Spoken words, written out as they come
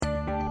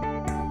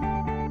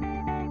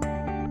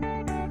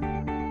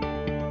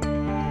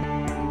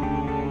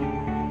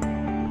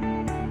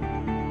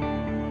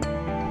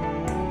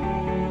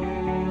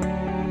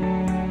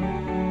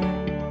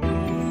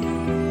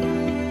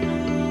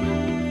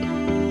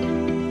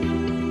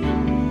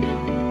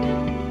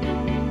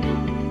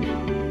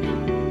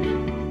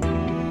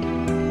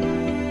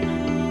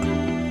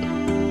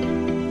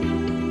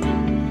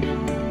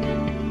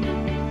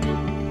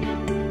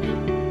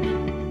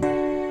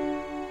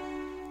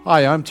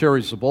Hi, I'm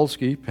Terry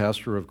Zabolski,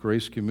 pastor of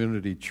Grace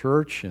Community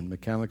Church in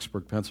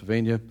Mechanicsburg,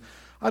 Pennsylvania.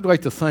 I'd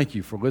like to thank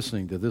you for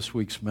listening to this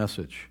week's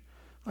message.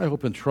 I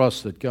hope and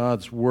trust that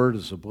God's Word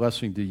is a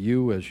blessing to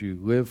you as you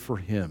live for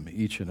Him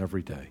each and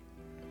every day.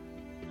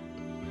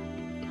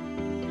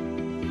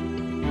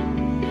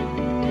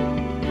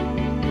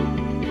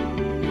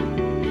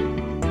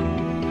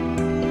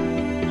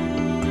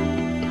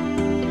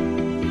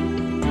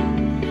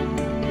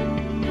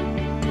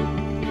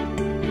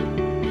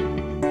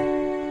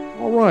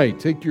 All right,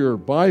 take your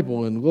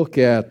Bible and look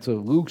at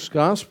Luke's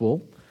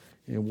Gospel,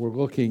 and we're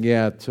looking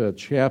at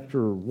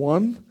chapter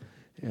 1,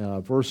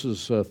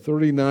 verses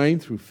 39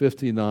 through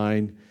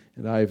 59,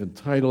 and I've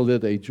entitled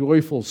it, A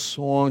Joyful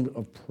Song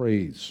of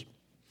Praise.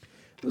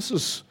 This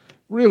is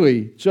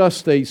really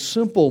just a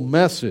simple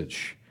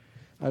message.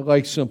 I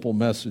like simple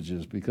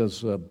messages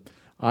because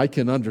I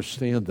can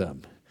understand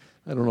them.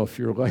 I don't know if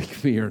you're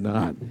like me or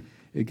not.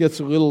 It gets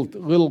a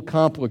little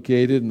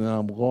complicated and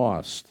I'm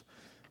lost,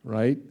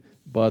 right?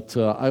 But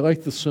I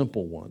like the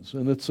simple ones.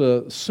 And it's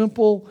a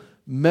simple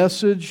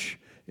message.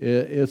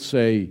 It's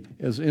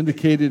as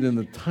indicated in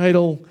the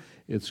title,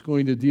 it's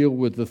going to deal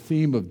with the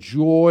theme of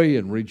joy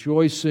and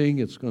rejoicing.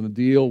 It's going to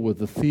deal with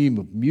the theme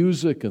of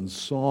music and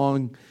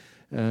song.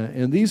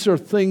 And these are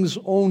things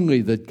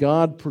only that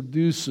God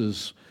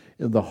produces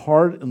in the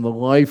heart and the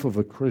life of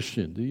a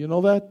Christian. Do you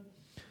know that?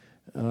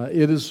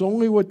 It is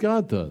only what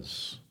God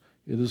does.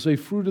 It is a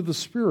fruit of the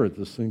Spirit,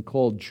 this thing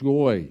called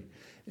joy.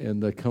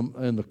 And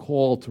the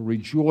call to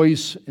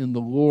rejoice in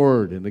the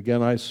Lord. And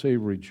again, I say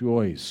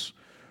rejoice.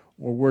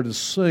 Or we're to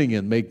sing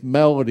and make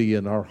melody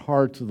in our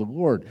heart to the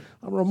Lord.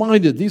 I'm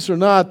reminded these are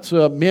not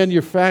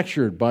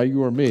manufactured by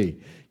you or me.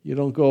 You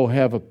don't go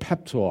have a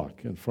pep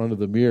talk in front of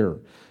the mirror.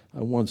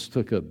 I once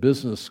took a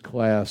business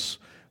class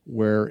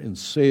where in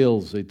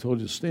sales they told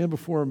you stand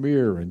before a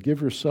mirror and give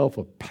yourself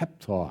a pep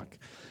talk.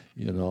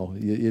 You know,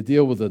 you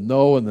deal with the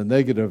no and the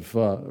negative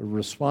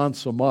response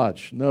so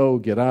much. No,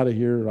 get out of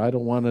here. I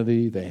don't want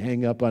any. They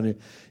hang up on you.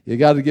 You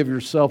got to give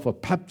yourself a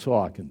pep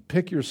talk and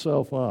pick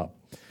yourself up.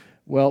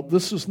 Well,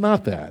 this is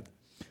not that.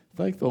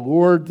 Thank the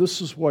Lord, this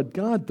is what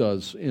God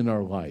does in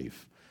our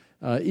life.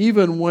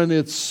 Even when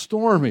it's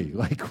stormy,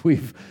 like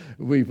we've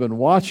been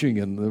watching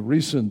in the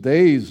recent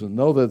days and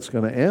know that it's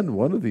going to end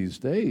one of these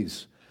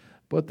days.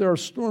 But there are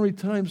stormy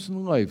times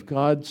in life.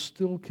 God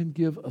still can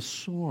give a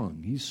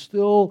song. He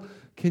still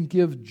can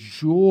give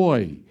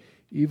joy,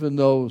 even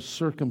though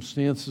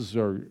circumstances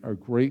are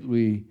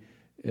greatly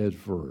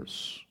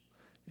adverse.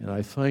 And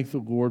I thank the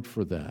Lord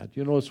for that.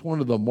 You know, it's one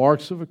of the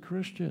marks of a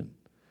Christian.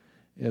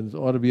 And it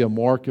ought to be a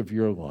mark of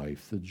your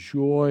life, the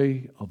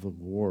joy of the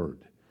Lord.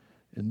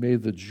 And may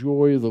the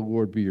joy of the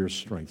Lord be your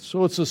strength.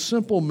 So it's a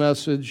simple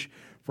message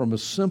from a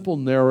simple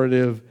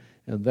narrative,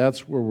 and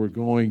that's where we're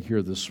going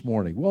here this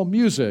morning. Well,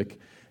 music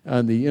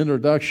and the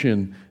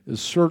introduction is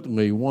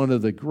certainly one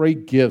of the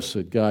great gifts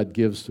that God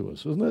gives to us,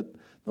 isn't it?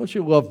 Don't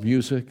you love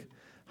music?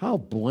 How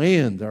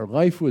bland our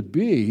life would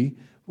be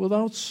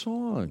without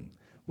song,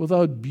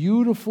 without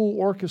beautiful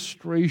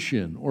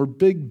orchestration or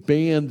big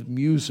band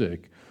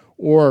music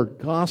or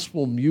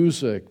gospel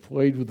music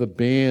played with a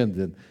band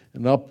and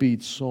an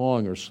upbeat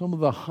song or some of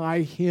the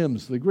high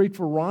hymns, the great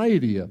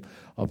variety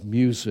of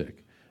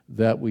music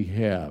that we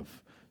have.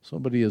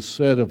 Somebody has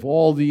said of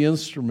all the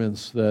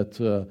instruments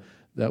that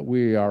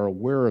we are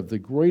aware of, the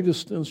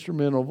greatest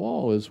instrument of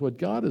all is what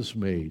God has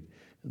made,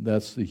 and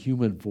that's the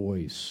human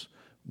voice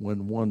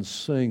when one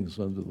sings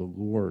unto the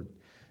Lord.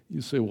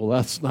 You say, well,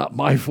 that's not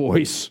my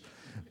voice.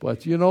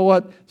 But you know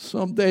what?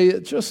 Someday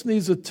it just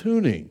needs a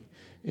tuning.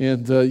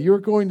 And you're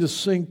going to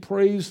sing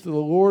praise to the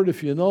Lord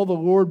if you know the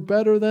Lord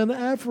better than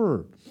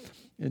ever.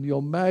 And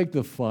you'll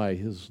magnify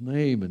His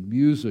name in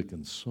music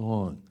and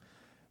song.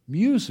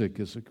 Music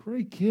is a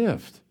great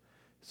gift.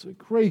 It's a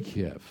great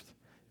gift.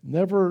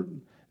 Never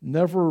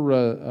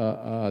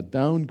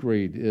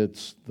downgrade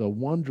the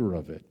wonder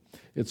of it.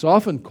 It's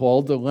often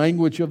called the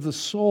language of the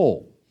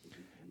soul.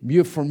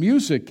 For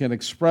music can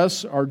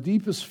express our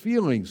deepest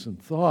feelings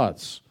and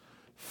thoughts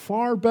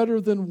far better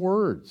than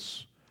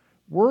words.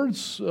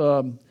 Words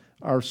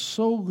are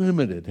so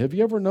limited. Have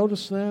you ever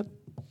noticed that?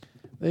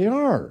 They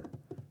are.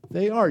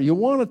 They are. You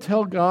want to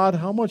tell God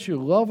how much you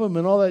love Him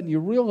and all that, and you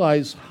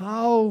realize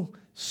how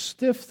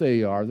stiff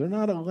they are. They're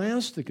not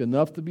elastic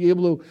enough to be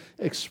able to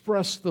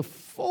express the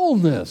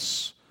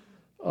fullness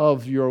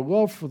of your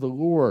love for the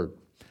Lord.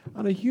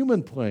 On a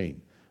human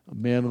plane, a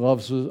man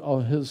loves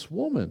his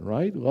woman,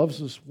 right? Loves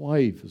his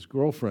wife, his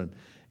girlfriend,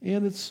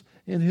 and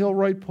he'll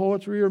write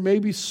poetry or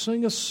maybe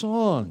sing a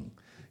song,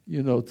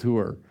 to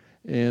her,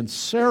 and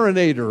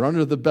serenade her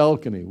under the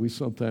balcony. We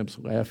sometimes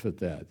laugh at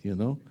that,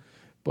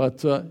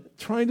 but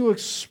trying to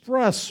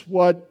express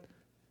what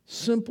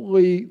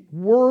simply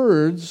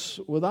words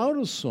without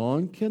a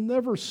song can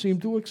never seem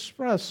to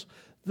express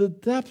the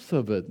depth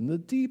of it and the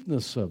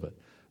deepness of it.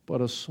 But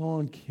a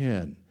song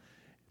can.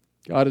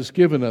 God has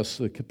given us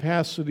the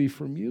capacity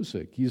for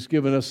music. He's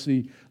given us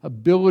the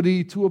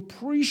ability to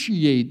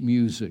appreciate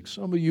music.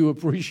 Some of you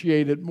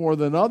appreciate it more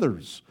than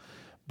others.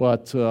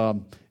 But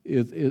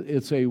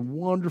It's a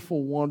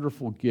wonderful,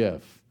 wonderful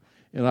gift.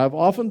 And I've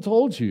often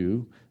told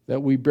you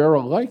that we bear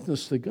a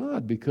likeness to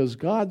God because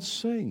God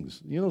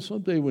sings. You know,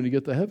 someday when you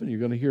get to heaven, you're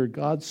going to hear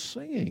God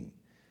singing.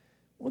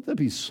 Won't that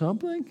be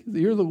something? To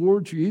hear the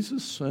Lord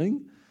Jesus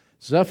sing?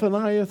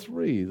 Zephaniah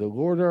 3, the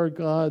Lord our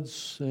God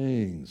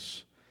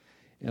sings.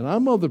 And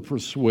I'm of the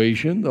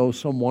persuasion, though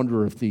some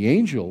wonder if the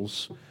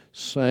angels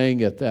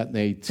sang at that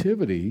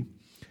nativity,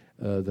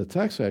 the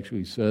text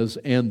actually says,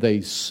 and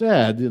they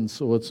said, and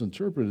so it's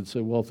interpreted,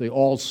 say, well, if they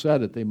all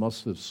said it, they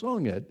must have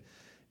sung it.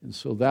 And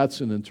so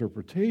that's an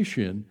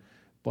interpretation.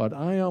 But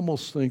I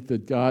almost think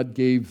that God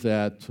gave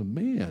that to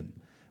man,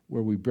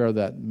 where we bear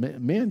that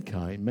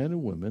mankind, men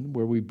and women,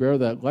 where we bear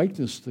that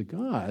likeness to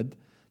God,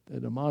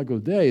 that Imago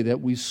Dei,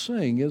 that we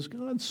sing as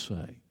God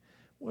sang.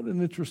 What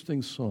an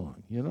interesting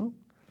song, you know?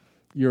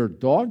 Your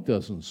dog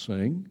doesn't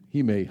sing.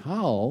 He may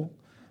howl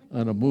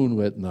on a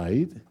moonlit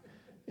night.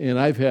 And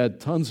I've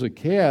had tons of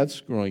cats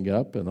growing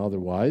up and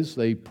otherwise.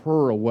 They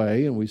purr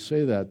away, and we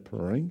say that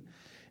purring.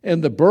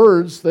 And the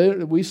birds,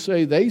 we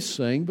say they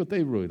sing, but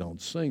they really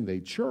don't sing. They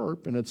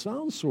chirp, and it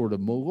sounds sort of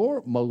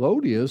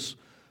melodious,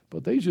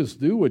 but they just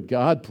do what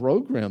God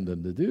programmed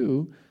them to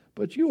do.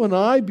 But you and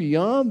I,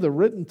 beyond the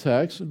written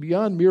text and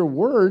beyond mere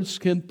words,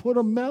 can put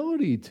a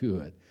melody to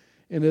it.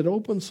 And it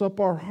opens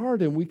up our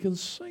heart, and we can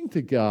sing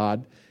to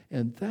God.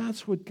 And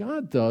that's what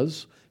God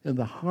does in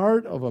the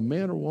heart of a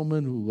man or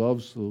woman who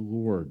loves the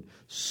Lord.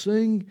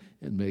 Sing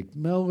and make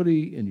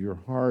melody in your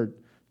heart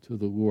to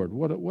the Lord.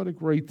 What a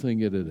great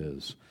thing it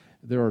is.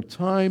 There are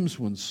times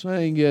when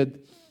saying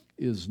it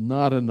is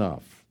not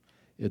enough.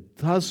 It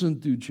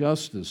doesn't do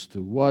justice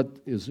to what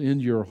is in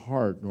your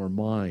heart nor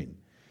mind.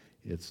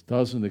 It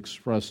doesn't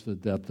express the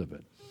depth of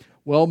it.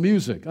 Well,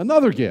 music,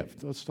 another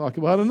gift. Let's talk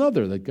about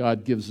another that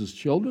God gives his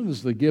children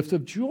is the gift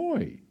of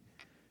joy.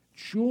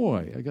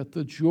 Joy. I got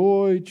the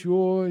joy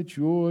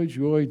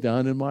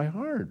down in my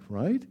heart,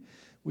 right?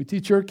 We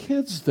teach our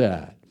kids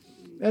that.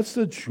 That's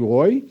the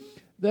joy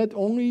that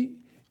only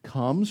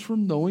comes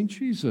from knowing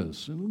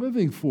Jesus and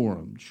living for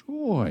him.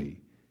 Joy.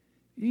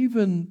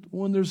 Even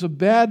when there's a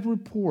bad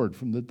report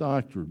from the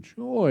doctor.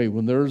 Joy.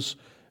 When there's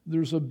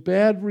a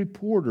bad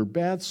report or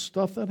bad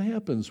stuff that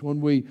happens.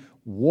 When we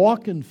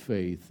walk in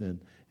faith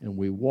and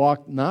we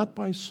walk not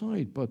by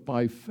sight but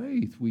by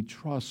faith. We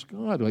trust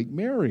God like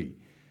Mary.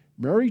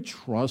 Mary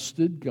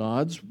trusted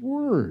God's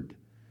word.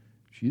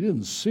 She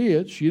didn't see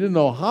it. She didn't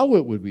know how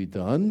it would be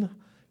done.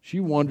 She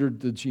wondered,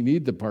 did she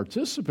need to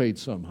participate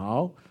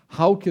somehow?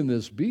 How can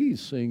this be,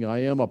 saying,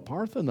 I am a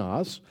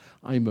Parthenos,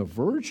 I'm a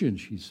virgin,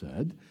 she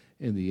said.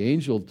 And the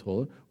angel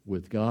told her,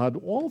 with God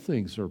all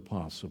things are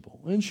possible.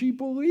 And she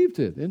believed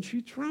it, and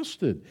she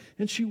trusted,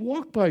 and she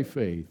walked by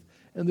faith.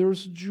 And there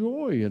was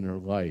joy in her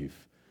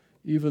life,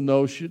 even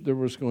though there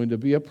was going to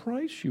be a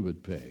price she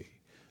would pay.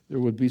 There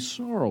would be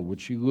sorrow.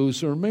 Would she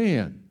lose her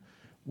man?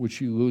 Would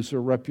she lose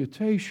her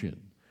reputation?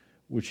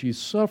 Would she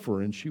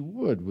suffer? And she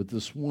would with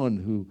this one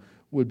who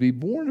would be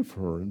born of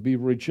her and be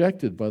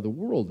rejected by the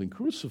world and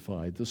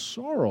crucified. The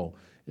sorrow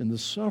and the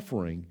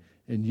suffering,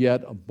 and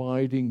yet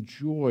abiding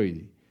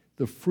joy,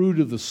 the fruit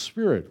of the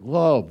Spirit,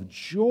 love,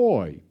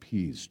 joy,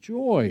 peace,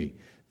 joy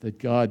that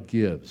God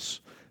gives.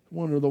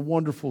 One of the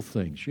wonderful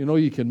things. You know,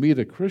 you can meet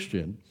a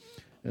Christian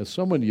as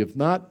someone you've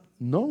not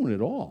known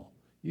at all.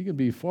 You can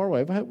be far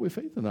away. With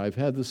Faith and I, I've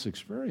had this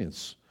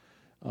experience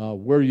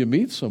where you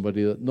meet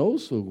somebody that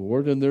knows the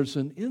Lord, and there's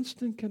an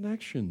instant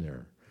connection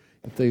there.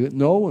 If they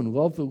know and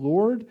love the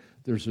Lord,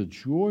 there's a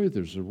joy,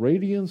 there's a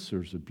radiance,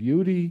 there's a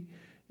beauty,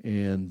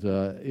 and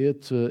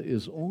it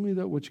is only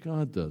that which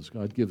God does.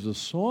 God gives us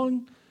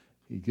song.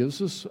 He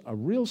gives us a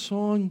real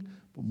song,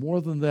 but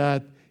more than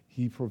that,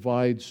 he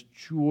provides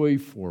joy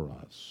for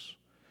us.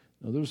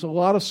 Now, there's a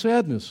lot of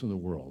sadness in the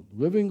world.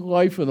 Living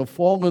life in a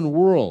fallen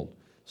world.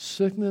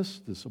 Sickness,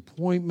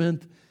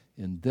 disappointment,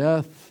 and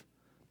death.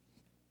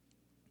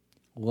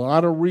 A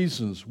lot of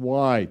reasons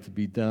why to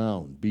be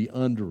down, be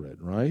under it,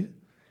 right?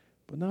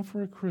 But not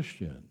for a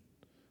Christian.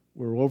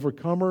 We're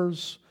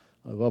overcomers.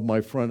 I love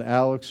my friend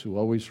Alex, who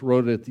always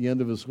wrote at the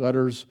end of his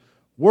letters,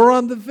 we're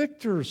on the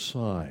victor's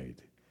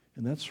side.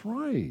 And that's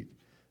right.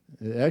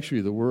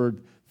 Actually, the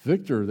word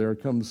victor there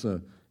comes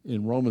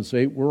in Romans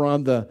 8. We're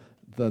on the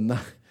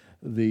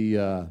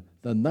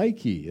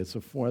Nike. It's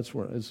a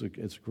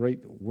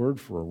great word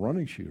for a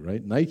running shoe,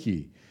 right?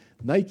 Nike,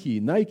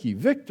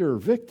 Victor.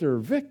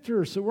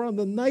 So we're on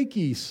the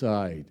Nike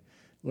side,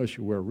 unless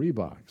you wear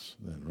Reeboks,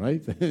 then,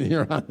 right?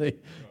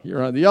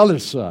 you're on the other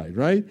side,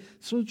 right?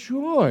 So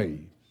joy,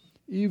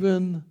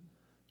 even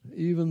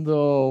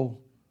though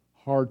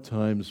hard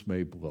times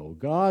may blow,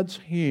 God's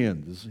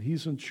hand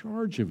He's in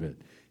charge of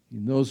it. He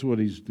knows what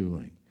He's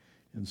doing,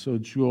 and so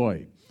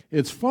joy.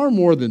 It's far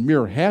more than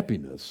mere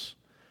happiness.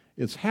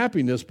 It's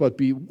happiness, but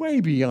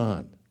way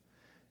beyond.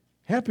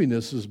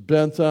 Happiness is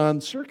bent on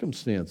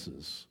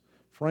circumstances.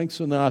 Frank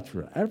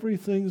Sinatra,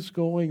 everything's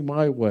going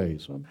my way,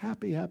 so I'm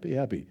happy.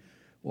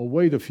 Well,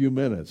 wait a few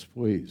minutes,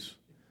 please.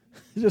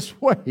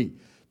 Just wait.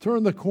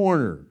 Turn the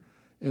corner,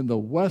 and the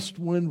west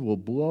wind will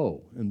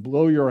blow and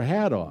blow your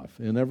hat off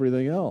and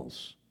everything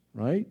else,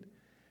 right?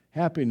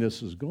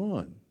 Happiness is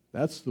gone.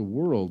 That's the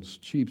world's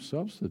cheap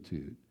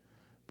substitute.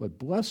 But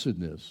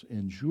blessedness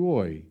and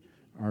joy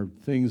are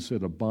things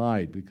that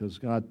abide because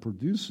God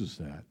produces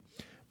that.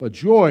 But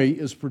joy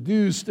is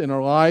produced in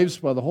our lives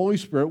by the Holy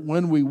Spirit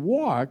when we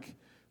walk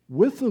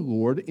with the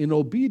Lord in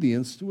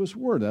obedience to His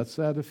Word. That's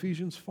that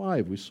Ephesians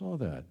 5. We saw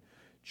that.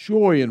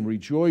 Joy and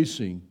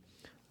rejoicing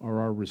are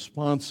our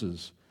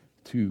responses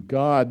to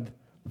God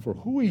for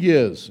who He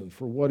is and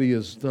for what He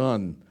has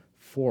done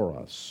for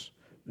us.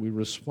 We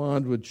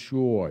respond with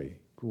joy,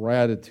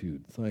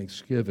 gratitude,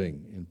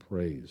 thanksgiving, and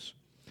praise.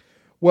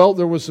 Well,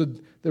 there was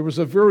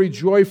a very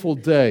joyful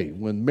day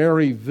when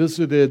Mary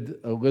visited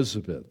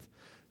Elizabeth.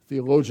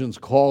 Theologians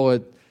call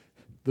it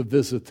the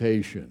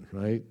visitation,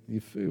 right?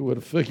 You would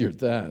have figured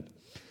that.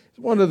 It's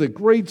one of the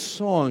great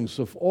songs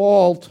of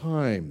all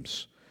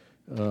times.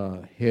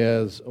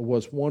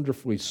 Was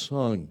wonderfully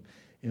sung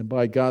and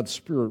by God's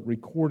Spirit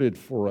recorded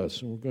for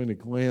us, and we're going to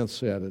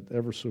glance at it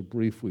ever so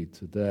briefly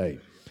today.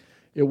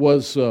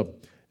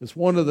 It's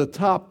one of the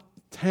top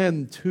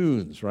 10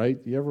 tunes, right?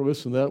 You ever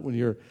listen to that when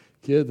you're a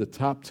kid, the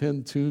top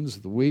 10 tunes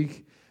of the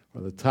week,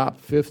 or the top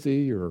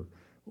 50, or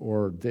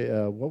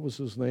what was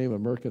his name,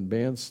 American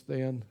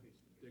Bandstand?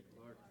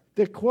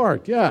 Dick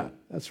Clark, yeah,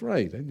 that's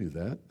right, I knew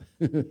that.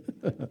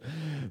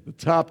 The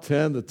top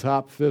 10, the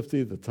top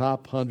 50, the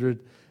top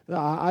 100.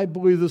 I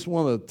believe this is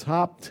one of the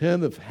top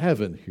 10 of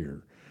heaven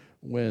here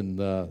when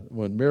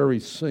Mary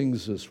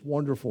sings this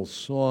wonderful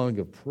song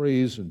of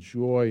praise and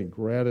joy and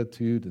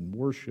gratitude and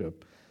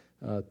worship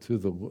to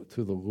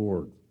the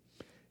Lord.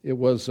 It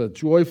was a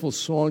joyful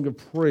song of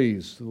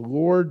praise to the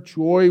Lord.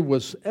 Joy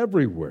was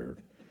everywhere.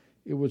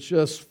 It was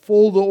just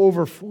full to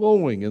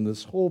overflowing in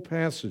this whole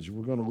passage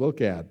we're going to look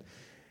at.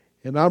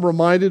 And I'm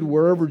reminded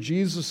wherever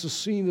Jesus is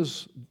seen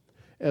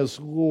as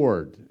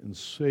Lord and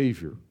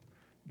Savior,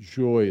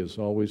 joy is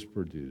always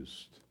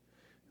produced.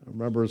 I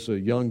remember as a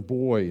young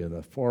boy in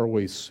a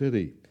faraway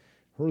city,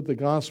 heard the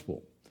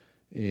gospel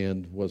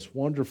and was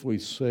wonderfully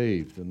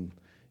saved. And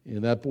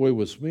that boy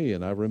was me.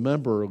 And I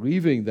remember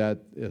leaving that,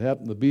 it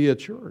happened to be a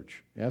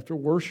church after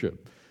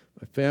worship.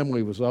 My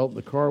family was out in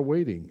the car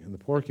waiting in the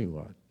parking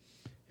lot.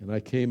 And I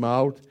came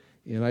out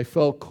and I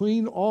felt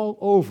clean all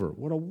over.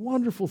 What a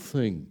wonderful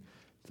thing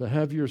to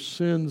have your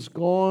sins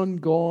gone.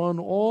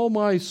 All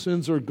my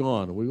sins are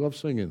gone. We love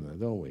singing that,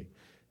 don't we?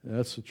 And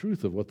that's the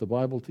truth of what the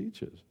Bible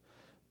teaches.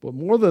 But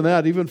more than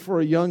that, even for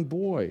a young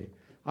boy,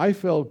 I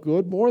felt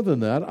good. More than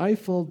that, I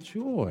felt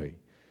joy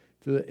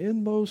to the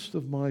inmost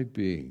of my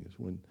beings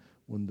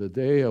when the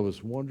day I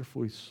was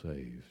wonderfully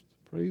saved.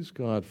 Praise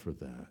God for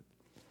that.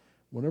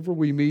 Whenever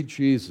we meet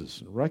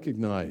Jesus and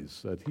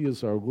recognize that He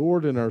is our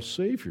Lord and our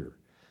Savior,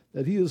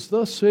 that He is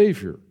the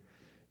Savior,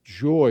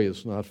 joy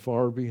is not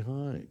far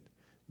behind.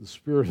 The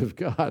Spirit of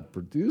God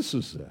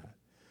produces that.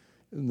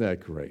 Isn't that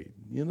great?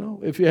 You know,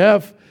 if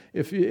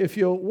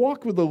you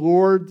walk with the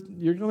Lord,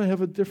 you're going to have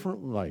a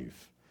different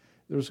life.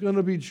 There's going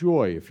to be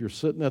joy if you're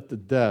sitting at the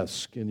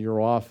desk in your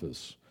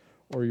office,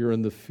 or you're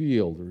in the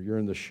field, or you're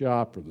in the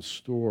shop, or the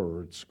store,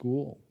 or at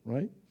school,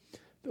 right?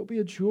 There'll be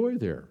a joy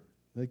there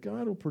that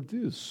God will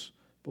produce.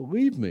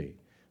 Believe me,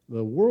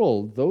 the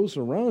world, those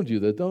around you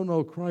that don't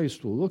know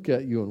Christ, will look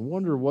at you and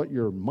wonder what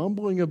you're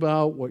mumbling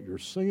about, what you're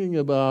singing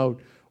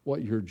about,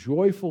 what you're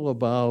joyful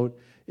about.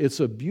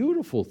 It's a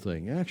beautiful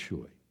thing,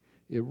 actually.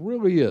 It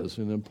really is.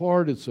 And in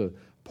part, it's a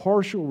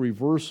partial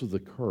reverse of the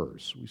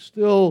curse. We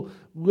still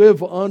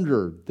live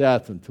under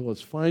death until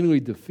it's finally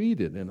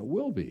defeated, and it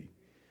will be,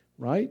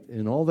 right?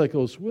 And all that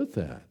goes with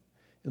that,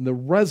 and the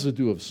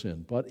residue of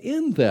sin. But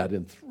in that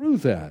and through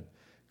that,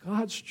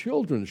 God's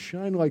children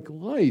shine like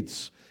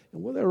lights.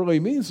 And what that really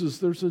means is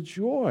there's a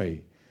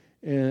joy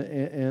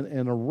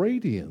and a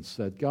radiance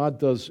that God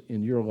does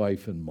in your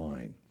life and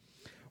mine.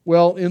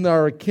 Well, in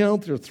our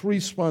account, there are three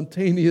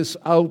spontaneous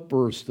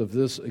outbursts of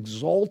this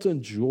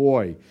exultant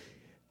joy,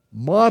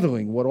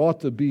 modeling what ought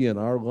to be in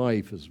our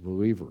life as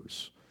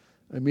believers.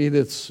 I mean,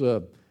 it's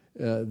a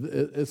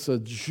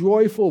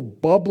joyful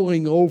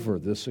bubbling over,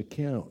 this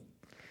account.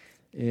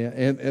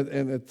 And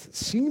it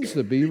seems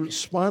to be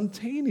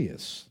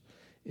spontaneous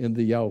in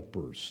the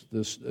outburst.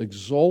 This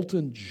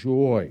exultant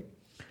joy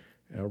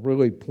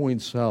really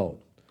points out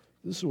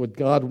this is what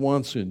God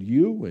wants in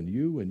you and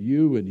you and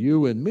you and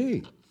you and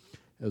me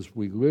as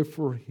we live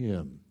for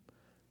Him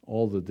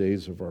all the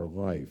days of our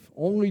life.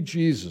 Only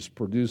Jesus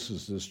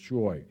produces this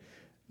joy.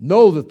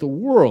 Know that the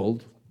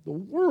world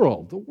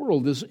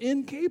is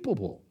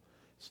incapable.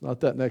 It's not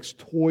that next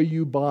toy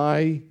you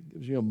buy,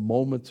 gives you a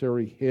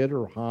momentary hit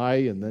or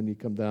high and then you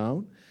come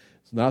down.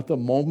 It's not the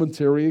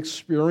momentary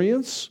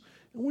experience.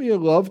 And we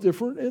love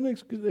different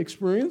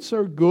experiences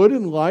are good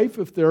in life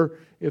if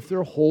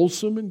they're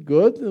wholesome and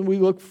good, and we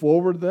look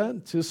forward to that,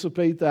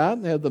 anticipate that,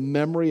 and have the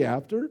memory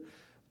after.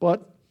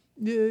 But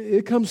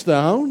it comes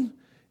down.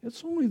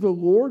 It's only the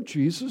Lord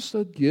Jesus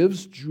that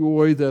gives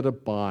joy that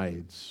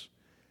abides,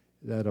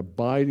 that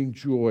abiding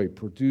joy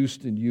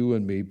produced in you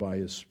and me by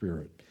His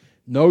Spirit.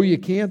 No, you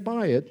can't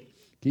buy it.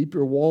 Keep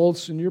your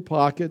wallets in your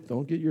pocket.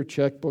 Don't get your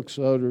checkbooks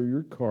out or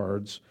your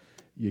cards.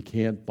 You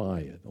can't buy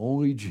it.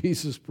 Only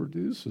Jesus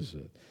produces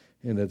it.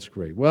 and it's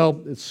great.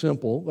 Well, it's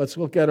simple. Let's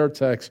look at our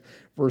text,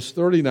 verse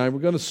 39. We're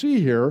going to see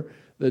here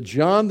that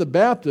John the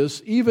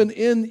Baptist, even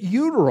in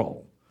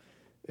utero,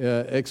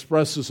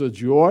 expresses a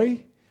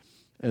joy.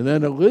 And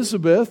then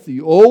Elizabeth, the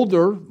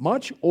older,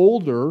 much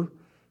older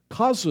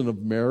cousin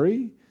of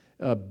Mary,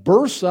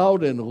 bursts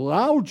out in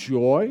loud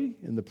joy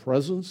in the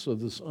presence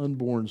of this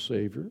unborn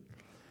Savior.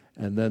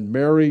 And then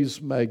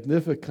Mary's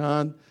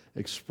Magnificat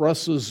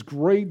expresses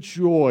great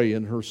joy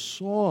in her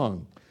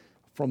song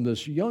from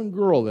this young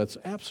girl. That's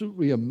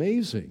absolutely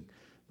amazing.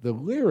 The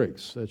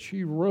lyrics that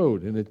she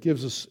wrote, and it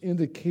gives us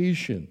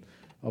indication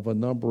of a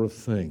number of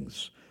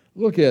things.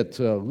 Look at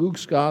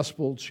Luke's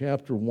Gospel,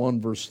 chapter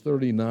 1, verse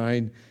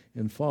 39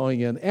 and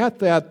following in. At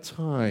the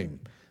time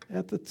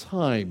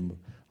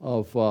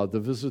of the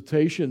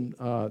visitation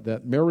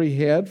that Mary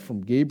had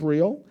from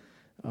Gabriel,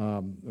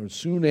 or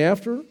soon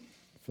after,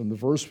 from the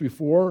verse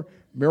before,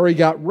 Mary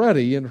got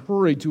ready and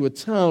hurried to a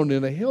town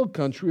in a hill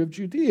country of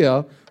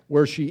Judea,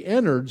 where she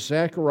entered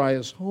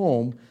Zachariah's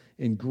home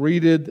and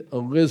greeted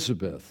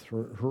Elizabeth,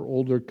 her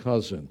older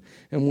cousin.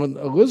 And when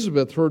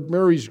Elizabeth heard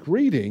Mary's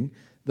greeting,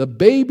 the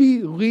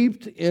baby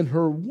leaped in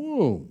her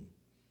womb.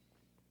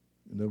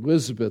 And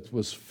Elizabeth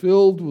was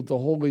filled with the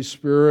Holy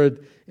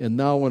Spirit, and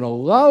now in a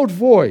loud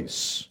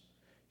voice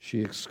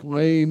she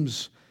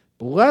exclaims,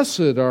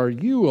 "Blessed are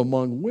you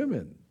among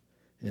women,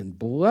 and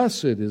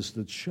blessed is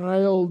the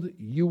child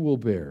you will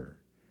bear.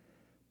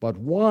 But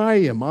why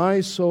am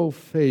I so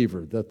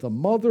favored that the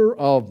mother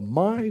of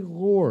my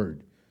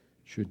Lord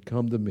should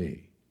come to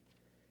me?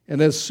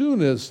 And as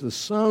soon as the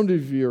sound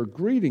of your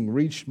greeting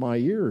reached my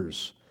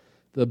ears,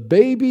 the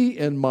baby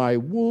in my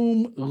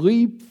womb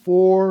leaped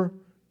for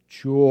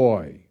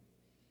joy.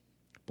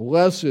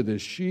 Blessed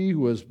is she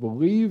who has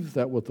believed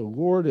that what the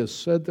Lord has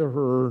said to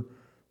her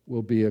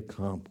will be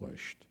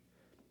accomplished."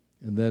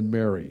 And then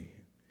Mary,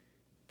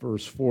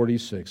 verse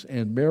 46,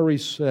 and Mary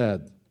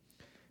said,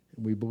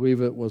 and we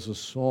believe it was a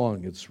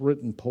song, it's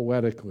written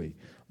poetically,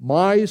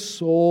 "My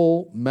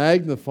soul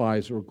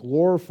magnifies or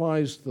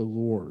glorifies the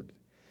Lord,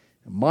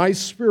 and my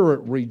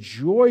spirit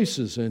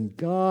rejoices in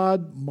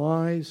God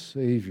my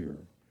Savior.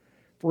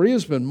 For he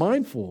has been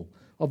mindful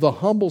of the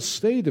humble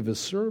state of his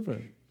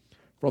servant.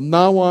 From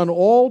now on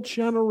all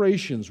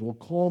generations will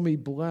call me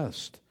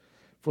blessed,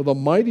 for the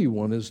Mighty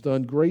One has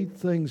done great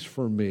things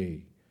for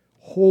me.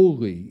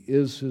 Holy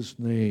is his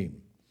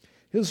name.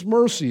 His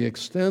mercy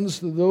extends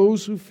to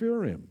those who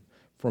fear him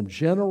from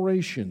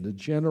generation to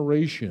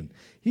generation.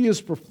 He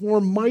has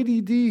performed mighty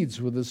deeds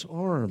with his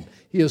arm.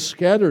 He has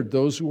scattered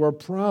those who are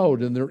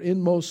proud in their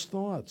inmost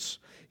thoughts.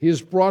 He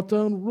has brought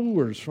down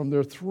rulers from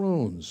their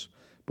thrones,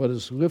 but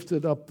has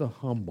lifted up the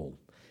humble.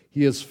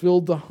 He has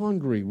filled the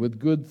hungry with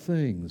good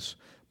things,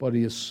 but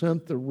he has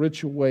sent the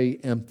rich away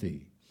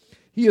empty.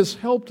 He has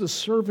helped his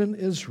servant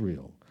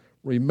Israel,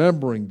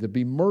 remembering to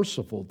be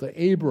merciful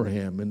to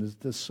Abraham and his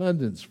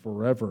descendants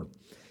forever,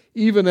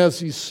 even as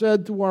he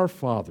said to our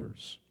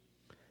fathers."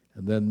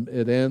 And then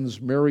it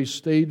ends, Mary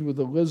stayed with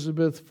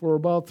Elizabeth for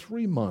about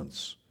 3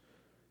 months,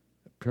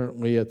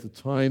 apparently at the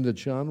time that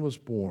John was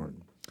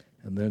born.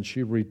 And then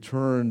she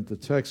returned, the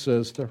text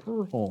says, to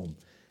her home.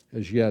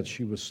 As yet,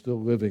 she was still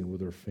living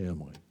with her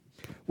family.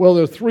 Well,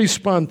 there are 3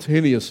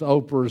 spontaneous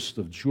outbursts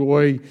of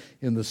joy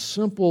in the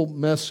simple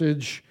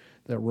message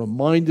that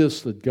remind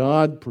us that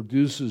God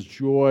produces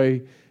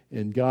joy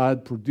and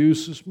God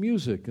produces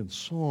music and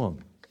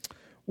song.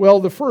 Well,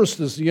 the first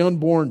is the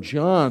unborn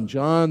John.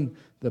 John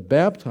the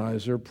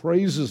baptizer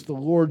praises the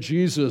Lord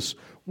Jesus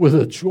with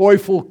a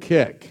joyful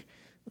kick.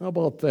 How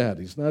about that?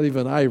 He's not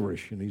even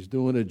Irish, and he's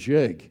doing a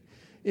jig.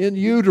 In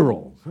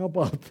utero. How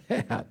about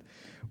that?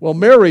 Well,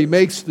 Mary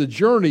makes the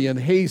journey in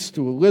haste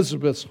to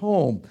Elizabeth's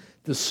home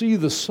to see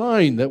the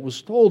sign that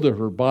was told to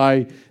her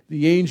by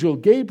the angel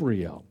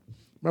Gabriel.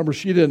 Remember,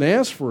 she didn't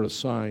ask for a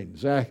sign.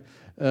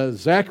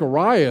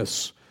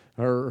 Zacharias,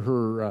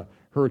 her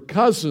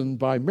cousin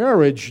by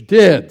marriage,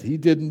 did. He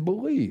didn't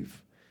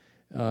believe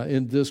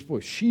in this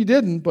book. She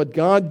didn't, but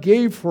God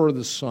gave her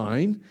the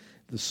sign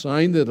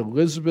that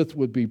Elizabeth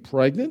would be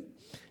pregnant.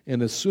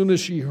 And as soon as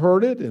she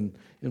heard it and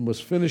was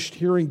finished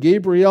hearing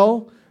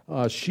Gabriel,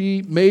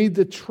 she made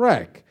the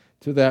trek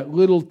to that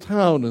little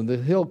town in the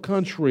hill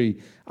country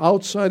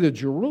outside of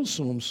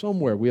Jerusalem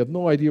somewhere. We have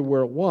no idea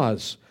where it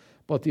was,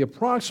 but the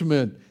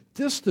approximate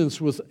distance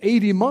was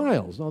 80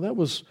 miles. Now, that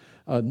was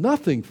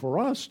nothing for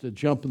us to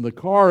jump in the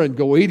car and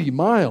go 80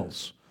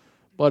 miles.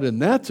 But in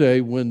that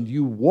day, when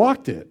you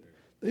walked it,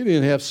 they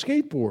didn't have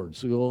skateboards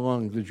to go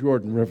along the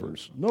Jordan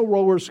rivers. No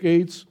roller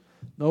skates,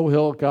 no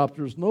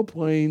helicopters, no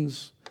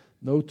planes,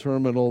 no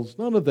terminals,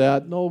 none of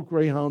that, no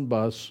Greyhound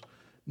bus.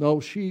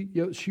 No, she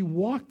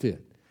walked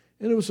it.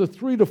 And it was a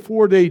 3 to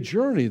 4 day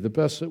journey, the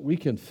best that we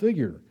can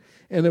figure.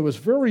 And it was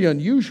very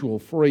unusual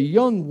for a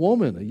young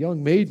woman, a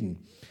young maiden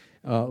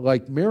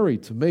like Mary,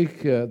 to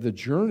make the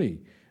journey.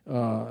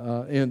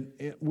 And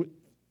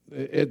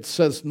it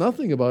says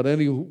nothing about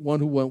anyone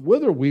who went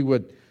with her. We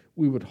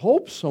would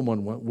hope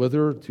someone went with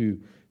her to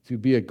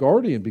be a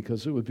guardian,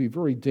 because it would be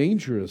very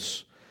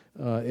dangerous,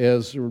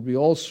 as there would be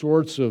all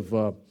sorts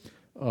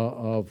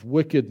of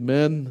wicked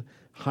men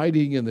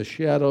hiding in the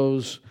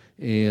shadows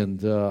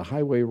and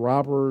highway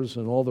robbers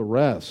and all the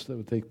rest that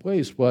would take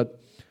place. But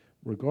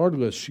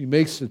regardless, she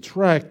makes the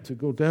trek to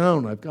go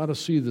down. I've got to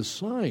see the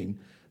sign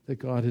that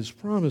God has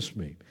promised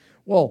me.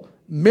 Well,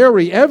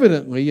 Mary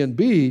evidently, and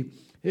B,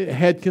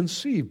 had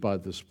conceived by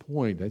this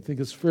point. I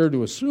think it's fair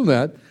to assume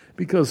that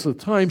because the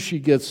time she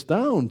gets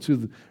down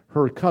to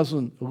her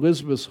cousin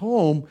Elizabeth's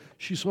home,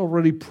 she's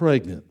already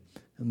pregnant.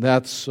 And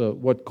that's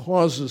what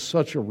causes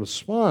such a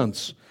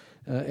response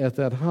at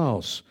that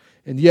house.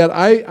 And yet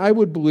I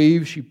would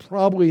believe she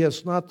probably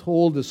has not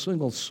told a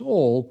single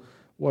soul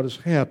what has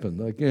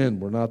happened. Again,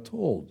 we're not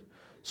told.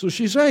 So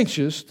she's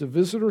anxious to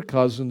visit her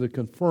cousin to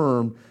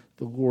confirm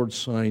the Lord's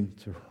sign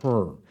to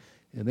her.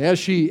 And as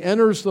she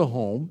enters the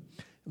home,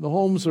 and the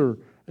homes are,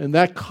 in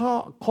that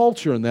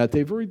culture and that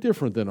day, very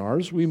different than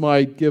ours. We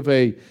might give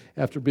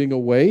after being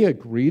away, a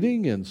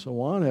greeting and so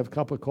on, have a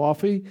cup of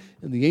coffee.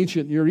 In the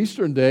ancient Near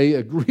Eastern day,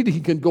 a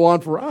greeting can go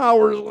on for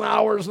hours and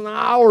hours and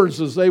hours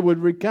as they would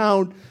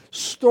recount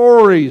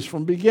stories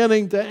from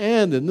beginning to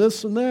end and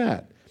this and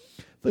that.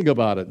 Think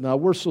about it. Now,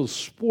 we're so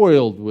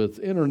spoiled with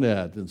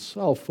internet and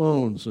cell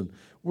phones, and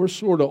we're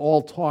sort of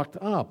all talked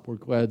up. We're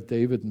glad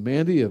David and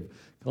Mandy have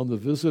come to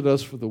visit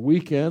us for the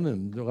weekend,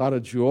 and a lot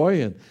of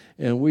joy,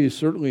 and we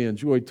certainly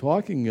enjoyed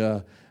talking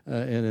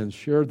and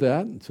shared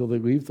that until they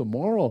leave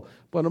tomorrow.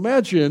 But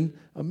imagine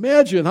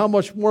how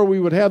much more we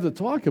would have to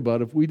talk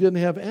about if we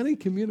didn't have any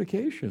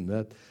communication,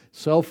 that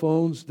cell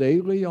phones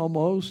daily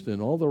almost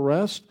and all the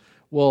rest.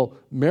 Well,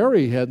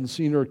 Mary hadn't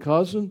seen her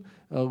cousin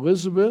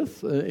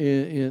Elizabeth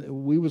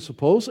in we would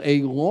suppose,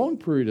 a long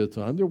period of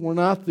time. There were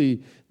not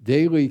the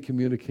daily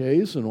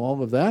communiques and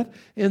all of that,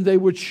 and they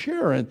would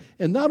share. And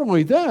not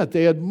only that,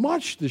 they had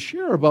much to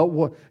share about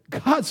what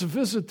God's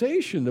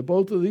visitation to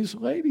both of these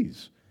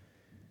ladies.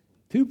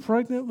 Two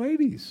pregnant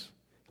ladies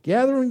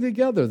gathering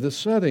together, the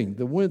setting,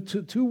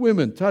 two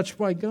women touched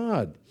by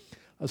God,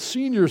 a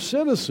senior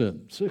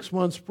citizen, 6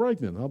 months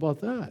pregnant, how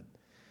about that?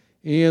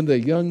 And a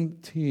young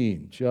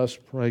teen,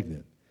 just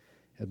pregnant,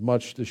 had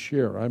much to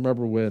share. I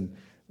remember when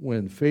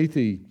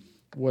Faithy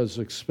was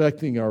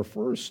expecting our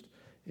first,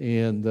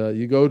 and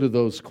you go to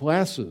those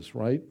classes,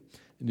 right?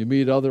 And you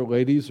meet other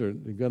ladies who are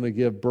going to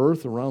give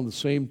birth around the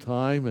same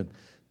time. And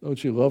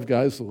don't you love,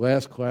 guys, the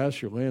last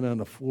class, you're laying on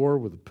the floor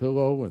with a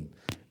pillow and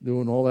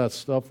doing all that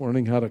stuff,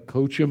 learning how to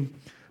coach them,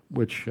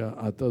 which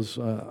I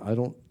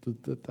don't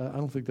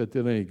think that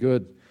did any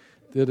good,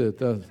 did it?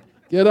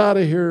 Get out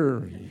of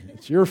here.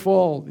 It's your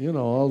fault.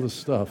 All this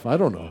stuff. I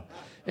don't know.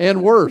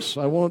 And worse,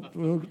 I won't,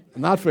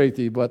 not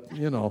Faithy, but,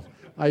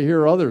 I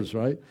hear others,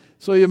 right?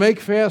 So you make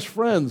fast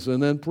friends,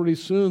 and then pretty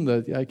soon,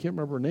 I can't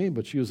remember her name,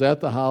 but she was at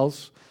the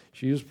house.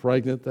 She was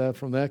pregnant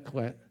from that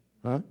class.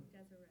 Huh?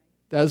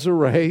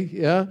 Desiree,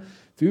 yeah.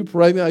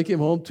 I came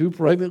home, two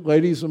pregnant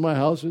ladies in my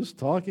house just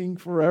talking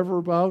forever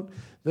about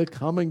the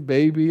coming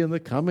baby and the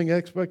coming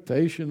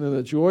expectation and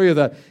the joy of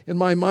that. In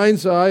my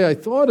mind's eye, I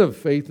thought of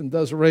Faith and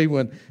Desiree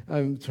when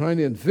I'm trying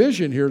to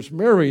envision, here's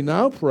Mary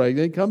now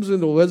pregnant, comes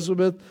into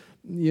Elizabeth,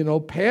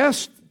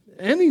 past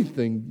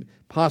anything,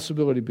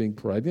 possibility of being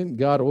pregnant.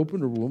 God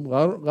opened her womb,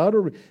 allowed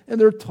her, and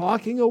they're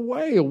talking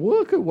away.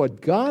 Look at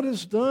what God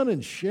has done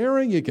and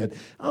sharing. You can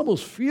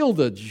almost feel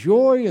the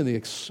joy and the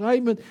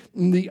excitement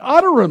and the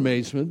utter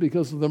amazement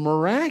because of the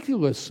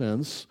miraculous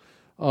sense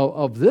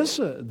of this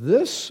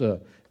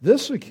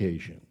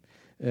occasion,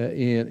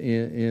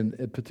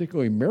 and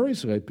particularly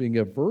Mary's life being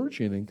a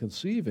virgin and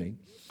conceiving,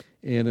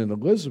 and in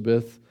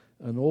Elizabeth,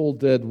 an old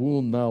dead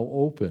womb now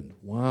open.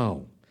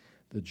 Wow,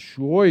 the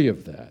joy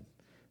of that.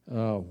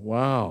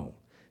 Wow.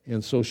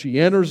 And so she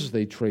enters,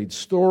 they trade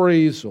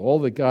stories, all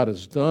that God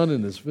has done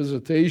in this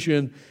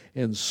visitation,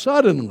 and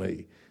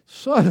suddenly,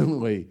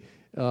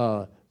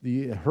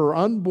 her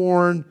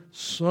unborn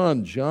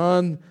son,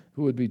 John,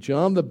 who would be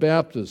John the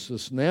Baptist,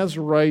 this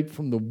Nazarite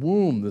from the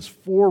womb, this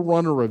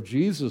forerunner of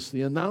Jesus,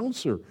 the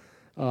announcer,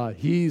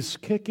 he's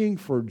kicking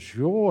for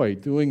joy,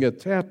 doing a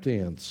tap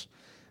dance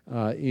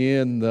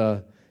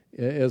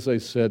as I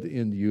said,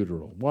 in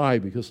utero. Why?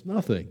 Because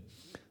nothing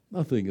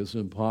is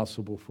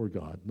impossible for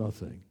God,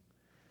 nothing.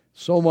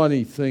 So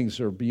many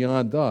things are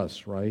beyond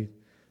us, right?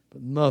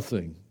 But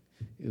nothing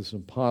is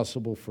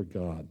impossible for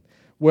God.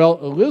 Well,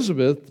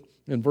 Elizabeth,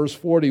 in verse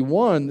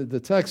 41,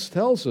 the text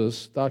tells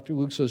us, Dr.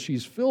 Luke says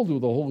she's filled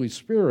with the Holy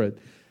Spirit.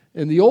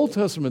 In the Old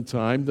Testament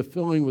time, the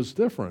filling was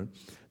different.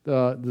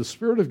 The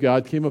Spirit of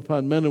God came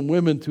upon men and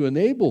women to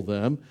enable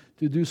them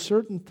to do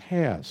certain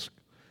tasks.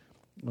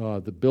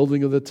 The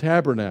building of the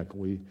tabernacle,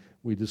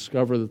 we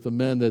discover that the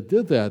men that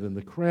did that and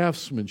the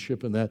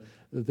craftsmanship and that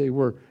they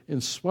were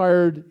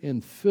inspired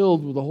and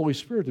filled with the Holy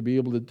Spirit to be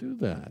able to do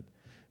that.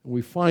 And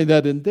we find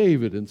that in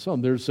David and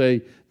some. There's a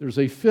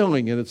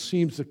filling, and it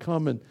seems to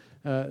come and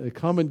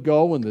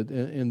go in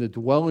the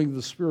dwelling of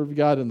the Spirit of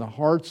God in the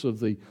hearts of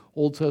the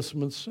Old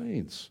Testament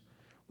saints.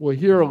 Well,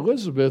 here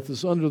Elizabeth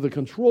is under the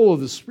control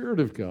of the Spirit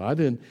of God,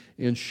 and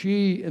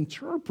she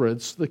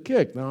interprets the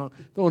kick. Now,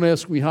 don't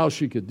ask me how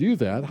she could do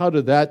that. How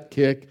did that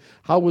kick?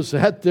 How was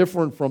that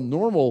different from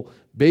normal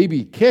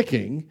baby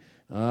kicking?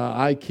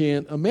 I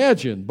can't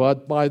imagine.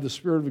 But by the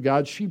Spirit of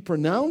God, she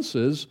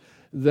pronounces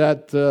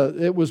that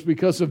it was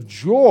because of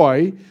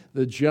joy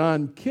that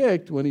John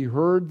kicked when he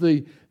heard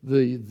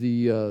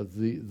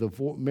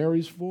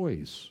Mary's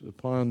voice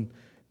upon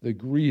the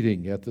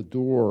greeting at the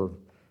door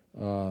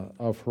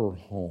of her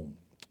home.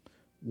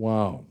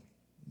 Wow,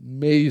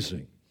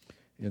 amazing!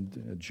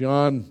 And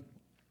John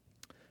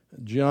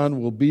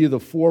will be the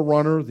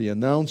forerunner, the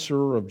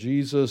announcer of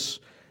Jesus.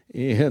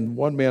 And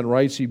one man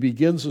writes, he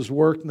begins his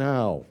work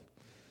now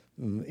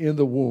in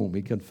the womb.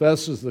 He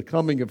confesses the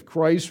coming of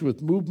Christ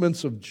with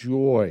movements of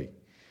joy.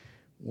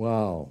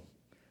 Wow.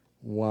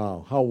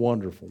 Wow, how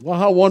wonderful. Well,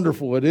 how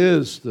wonderful it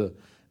is to,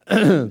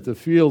 to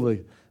feel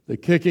the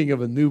kicking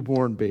of a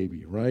newborn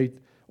baby, right?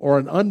 Or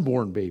an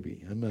unborn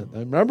baby. I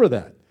remember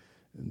that.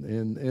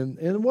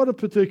 And what a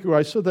particular,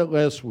 I said that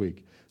last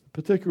week,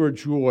 particular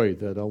joy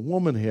that a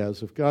woman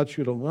has if God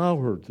should allow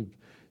her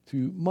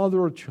to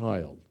mother a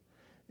child.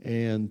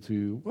 And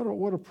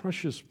what a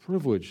precious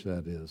privilege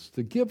that is,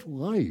 to give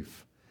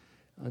life.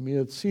 I mean,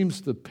 it seems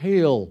to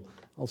pale,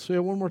 I'll say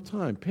it one more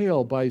time,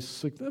 pale by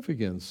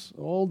significance,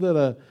 all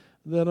that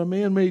a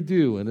man may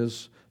do. And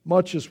as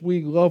much as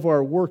we love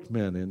our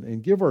workmen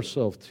and give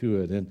ourselves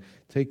to it and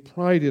take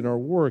pride in our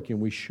work, and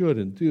we should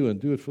and do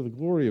it for the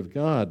glory of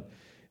God,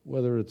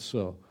 whether it's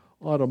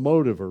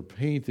automotive or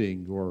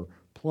painting or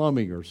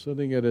plumbing or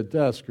sitting at a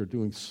desk or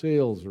doing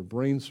sales or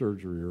brain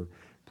surgery or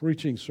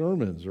preaching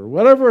sermons or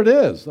whatever it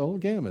is, the whole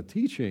gamut,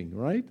 teaching,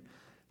 right?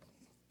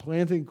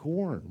 Planting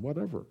corn,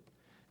 whatever.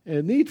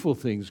 And needful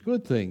things,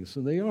 good things,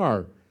 and they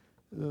are.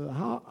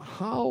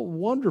 How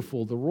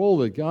wonderful the role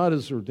that God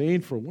has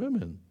ordained for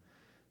women,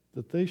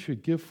 that they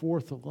should give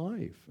forth a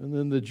life. And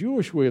then the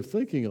Jewish way of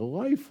thinking, a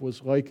life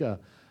was like a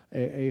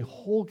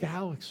whole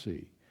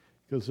galaxy.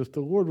 Because if the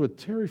Lord would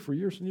tarry for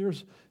years and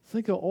years,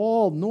 think of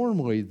all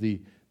normally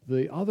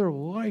the other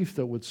life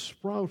that would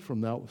sprout from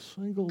that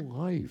single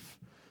life.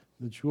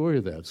 The joy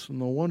of that. So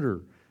no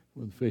wonder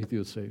when Faith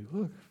would say,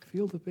 look,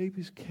 feel the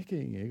baby's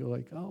kicking. And you go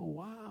like, oh,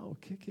 wow,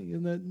 kicking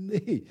in that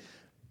knee.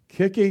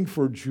 Kicking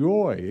for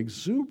joy,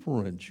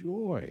 exuberant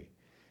joy.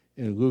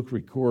 And Luke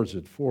records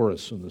it for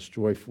us on this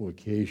joyful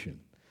occasion.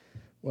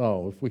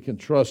 Well, if we can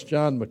trust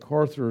John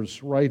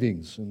MacArthur's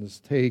writings and his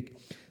take,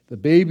 the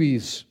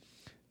baby's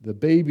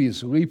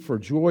leap for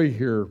joy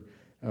here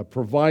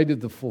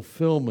provided the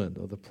fulfillment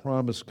of the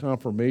promised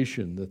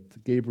confirmation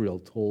that Gabriel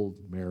told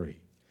Mary.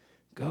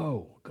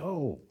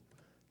 Go,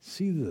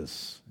 see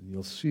this, and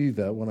you'll see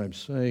that what I'm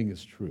saying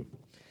is true.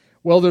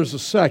 Well, there's a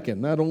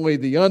second. Not only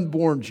the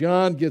unborn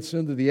John gets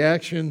into the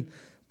action,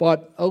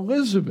 but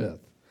Elizabeth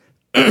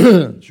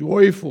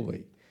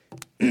joyfully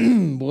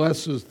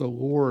blesses the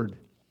Lord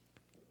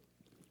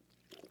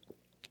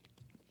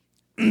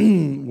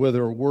with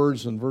her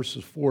words in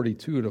verses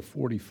 42 to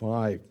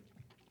 45.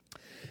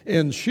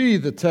 And she,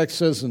 the text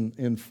says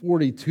in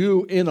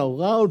 42, in a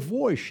loud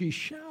voice, she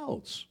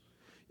shouts.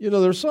 You know,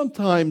 there's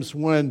sometimes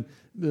when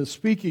the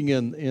speaking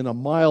in a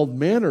mild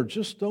manner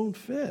just don't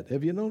fit.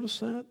 Have you noticed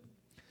that?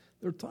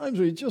 There are times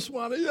where you just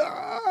want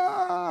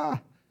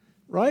to,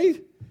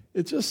 right?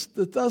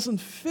 It doesn't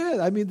fit.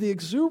 I mean, the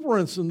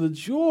exuberance and the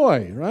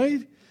joy,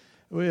 right?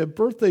 We have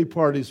birthday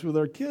parties with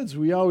our kids.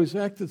 We always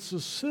acted so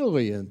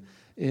silly,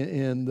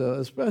 and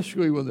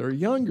especially when they're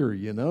younger,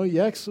 you know,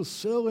 you act so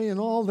silly and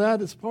all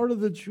that. It's part of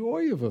the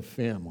joy of a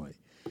family.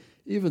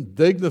 Even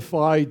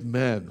dignified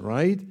men,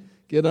 right?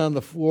 Get on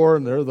the floor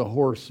and they're the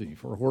horsey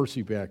for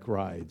horseyback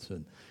rides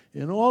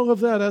and all of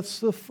that. That's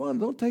the fun.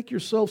 Don't take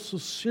yourself so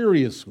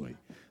seriously.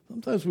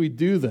 Sometimes we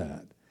do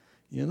that.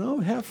 You know,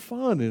 have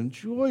fun,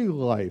 enjoy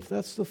life.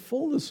 That's the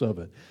fullness of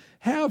it.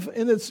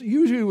 And it's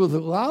usually with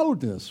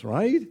loudness,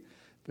 right?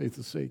 They have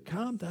to say,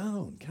 calm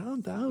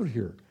down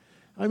here.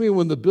 I mean,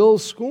 when the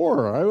Bills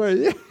score, I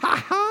went,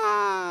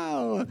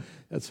 yeah!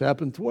 That's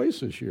happened twice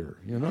this year,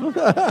 you know?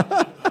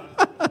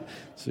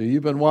 So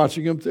you've been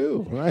watching them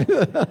too, right?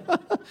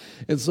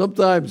 And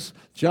sometimes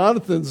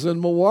Jonathan's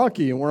in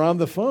Milwaukee and we're on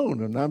the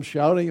phone and I'm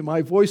shouting and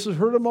my voice is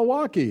heard in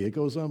Milwaukee. It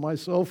goes on my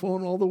cell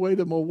phone all the way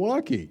to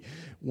Milwaukee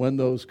when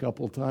those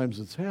couple times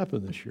it's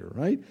happened this year,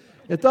 right?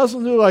 It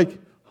doesn't do like,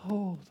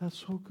 oh, that's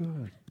so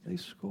good. They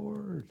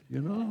scored,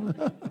 you know?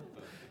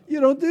 You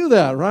don't do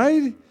that,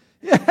 right?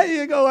 Yeah,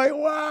 you go like,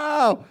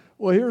 wow.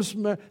 Well,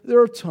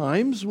 there are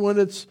times when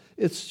it's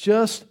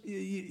just,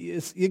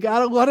 you got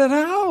to let it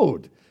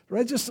out,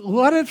 right? Just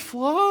let it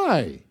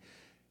fly.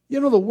 You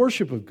know, the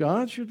worship of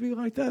God should be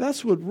like that.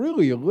 That's what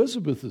really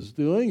Elizabeth is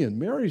doing and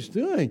Mary's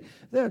doing.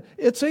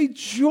 It's a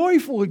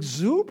joyful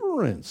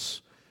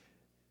exuberance.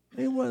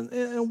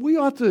 And we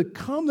ought to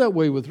come that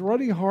way with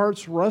ready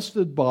hearts,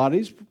 rested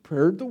bodies,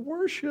 prepared to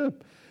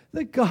worship.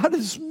 That God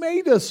has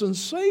made us and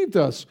saved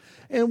us.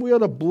 And we ought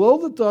to blow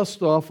the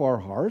dust off our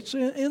hearts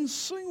and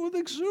sing with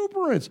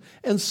exuberance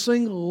and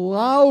sing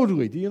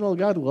loudly. Do you know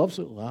God loves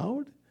it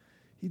loud?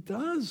 He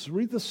does.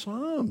 Read the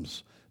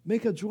Psalms.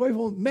 Make it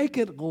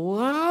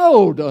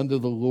loud unto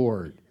the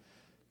Lord.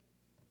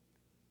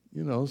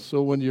 You know,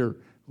 so when you're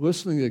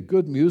listening to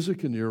good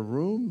music in your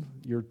room,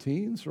 your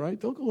teens, right?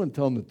 Don't go and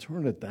tell them to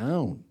turn it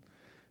down.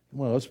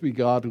 Well, let's be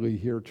godly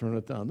here, turn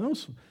it down.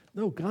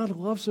 No, God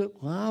loves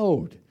it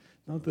loud.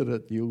 Not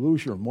that you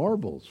lose your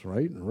marbles,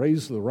 right, and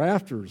raise the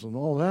rafters and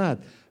all that,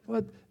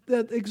 but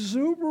that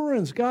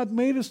exuberance, God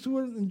made us to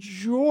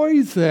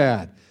enjoy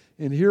that.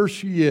 And here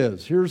she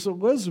is. Here's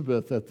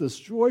Elizabeth at this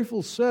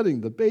joyful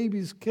setting. The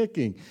baby's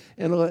kicking.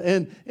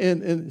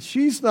 And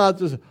she's not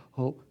just,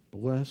 oh,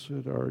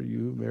 blessed are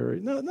you,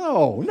 Mary.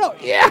 No.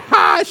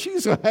 Yeah,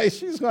 she's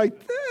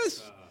like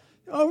this.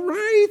 All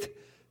right.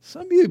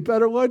 Some of you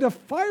better light a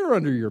fire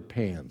under your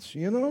pants,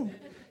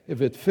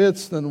 If it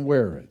fits, then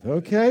wear it,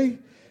 okay?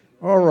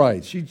 All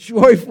right. She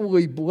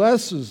joyfully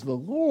blesses the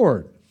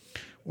Lord.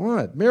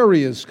 What?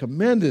 Mary is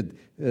commended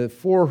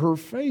for her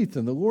faith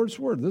in the Lord's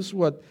word. This is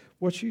what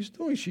she's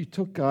doing. She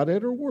took God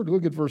at her word.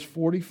 Look at verse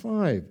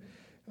 45.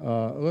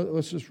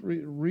 Let's just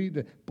read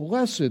it.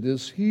 Blessed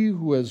is he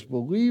who has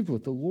believed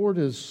what the Lord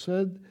has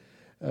said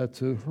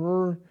to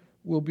her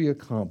will be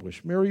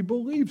accomplished. Mary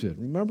believed it.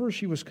 Remember,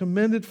 she was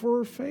commended for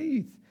her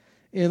faith.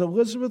 And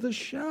Elizabeth is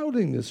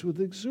shouting this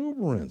with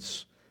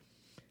exuberance.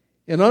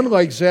 And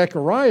unlike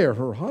Zechariah,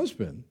 her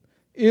husband,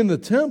 in the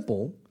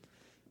temple,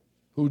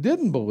 who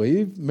didn't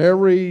believe,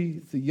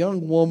 Mary, the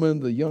young woman,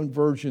 the young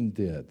virgin,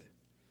 did.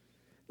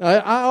 I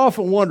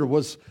often wonder,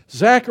 was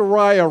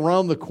Zechariah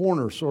around the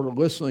corner sort of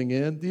listening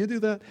in? Do you do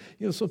that?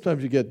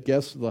 Sometimes you get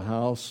guests to the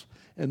house,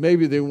 and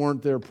maybe they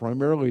weren't there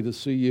primarily to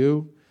see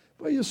you,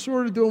 but you're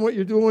sort of doing what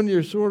you're doing.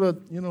 You're sort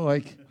of,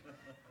 like,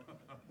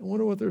 I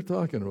wonder what they're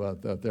talking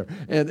about out there.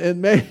 And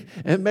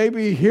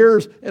maybe he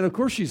hears, and of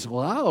course she's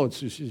loud,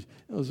 so she's,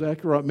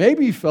 Zechariah,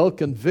 maybe he felt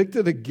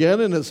convicted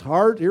again in his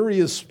heart. Here he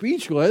is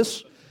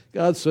speechless.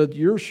 God said,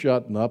 you're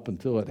shutting up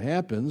until it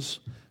happens,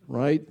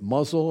 right?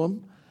 Muzzle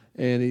him.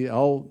 And he,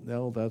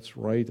 no, that's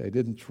right. I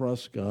didn't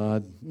trust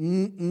God.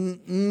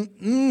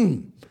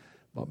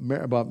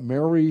 But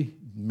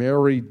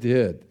Mary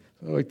did.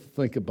 I like to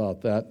think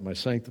about that in my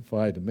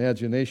sanctified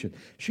imagination.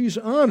 She's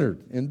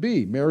honored, and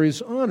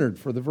Mary's honored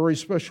for the very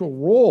special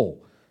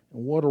role,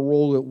 and what a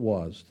role it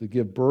was to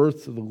give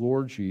birth to the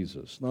Lord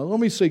Jesus. Now, let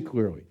me say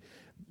clearly,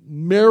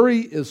 Mary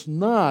is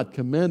not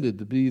commended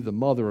to be the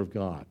mother of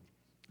God.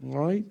 All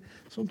right?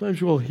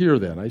 Sometimes you will hear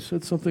that. I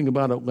said something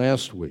about it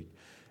last week.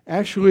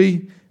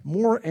 Actually,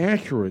 more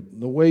accurate,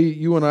 the way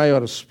you and I ought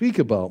to speak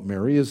about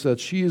Mary is that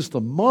she is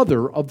the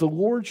mother of the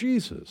Lord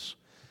Jesus.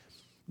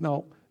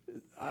 Now,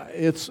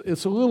 it's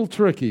a little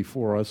tricky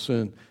for us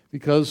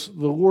because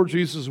the Lord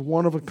Jesus is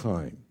one of a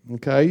kind.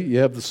 Okay? You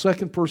have the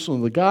second person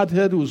of the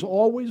Godhead who has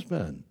always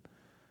been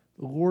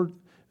the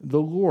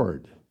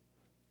Lord.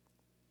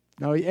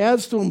 Now, he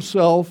adds to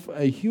himself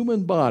a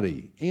human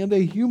body and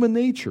a human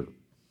nature.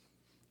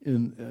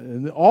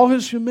 And all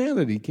his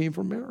humanity came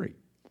from Mary.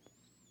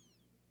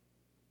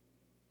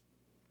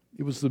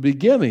 It was the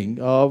beginning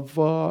of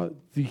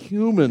the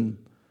human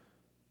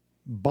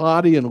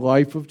body and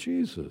life of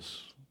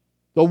Jesus.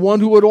 The one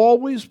who had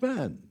always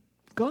been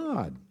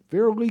God.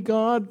 Verily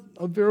God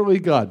of verily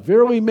God.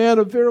 Verily man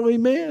of verily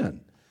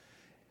man.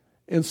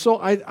 And so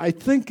I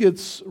think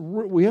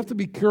we have to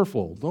be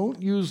careful.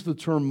 Don't use the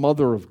term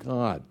mother of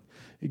God.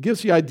 It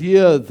gives the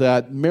idea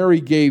that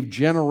Mary gave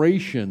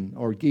generation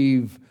or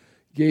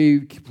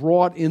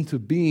brought into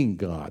being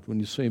God when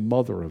you say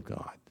mother of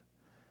God.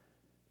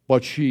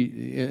 But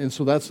and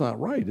so that's not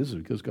right, is it?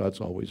 Because God's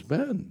always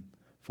been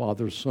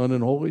Father, Son,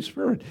 and Holy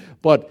Spirit.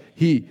 But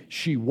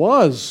she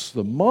was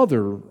the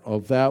mother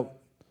of that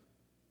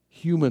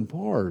human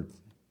part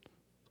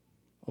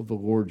of the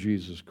Lord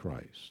Jesus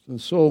Christ. And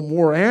so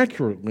more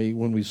accurately,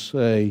 when we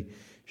say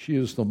she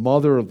is the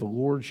mother of the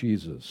Lord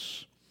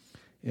Jesus,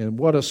 and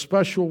what a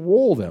special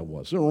role that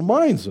was. It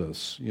reminds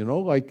us,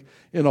 like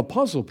in a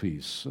puzzle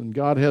piece, and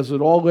God has it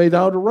all laid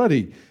out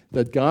already,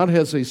 that God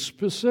has a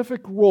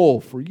specific role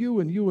for you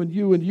and you and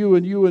you and you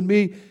and you and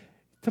me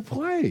to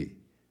play.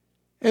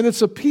 And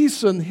it's a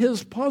piece in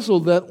his puzzle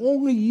that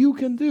only you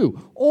can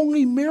do.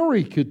 Only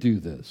Mary could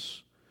do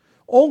this.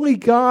 Only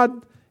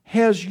God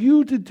has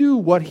you to do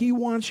what he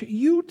wants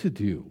you to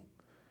do.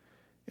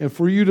 And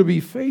for you to be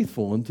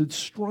faithful and to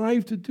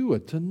strive to do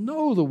it, to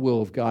know the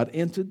will of God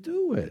and to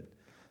do it.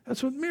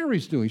 That's what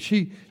Mary's doing.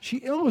 She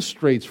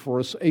illustrates for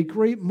us a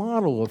great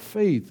model of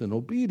faith and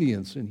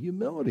obedience and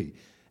humility.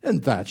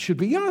 And that should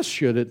be us,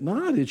 should it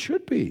not? It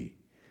should be.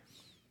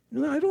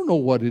 And I don't know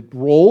what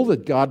role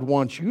that God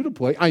wants you to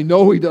play. I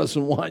know he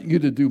doesn't want you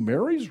to do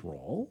Mary's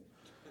role.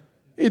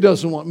 He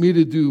doesn't want me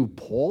to do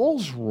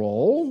Paul's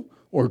role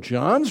or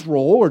John's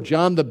role or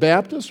John the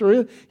Baptist.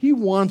 He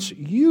wants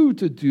you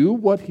to do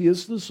what he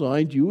has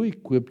designed you,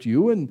 equipped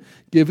you, and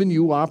given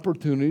you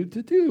opportunity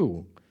to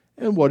do.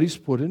 And what he's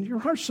put in your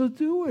heart. So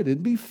do it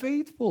and be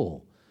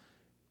faithful.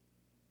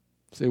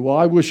 Say, well,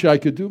 I wish I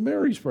could do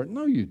Mary's part.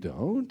 No, you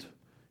don't.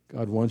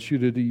 God wants you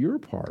to do your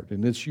part.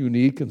 And it's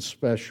unique and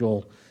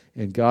special.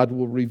 And God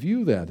will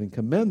review that and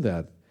commend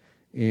that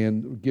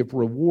and give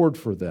reward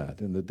for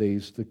that in the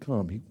days to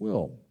come. He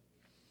will.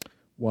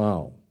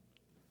 Wow.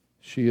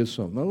 She is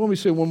something. Now let me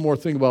say one more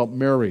thing about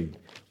Mary.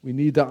 We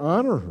need to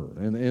honor her,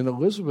 and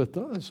Elizabeth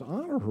does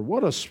honor her.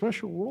 What a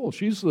special role.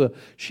 She's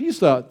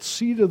the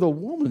seed of the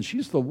woman.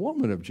 She's the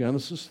woman of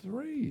Genesis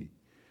 3.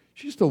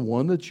 She's the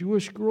one that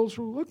Jewish girls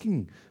were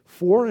looking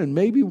for and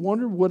maybe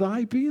wondered, would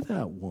I be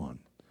that one?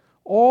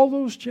 All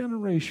those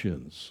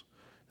generations.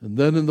 And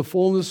then in the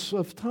fullness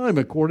of time,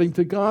 according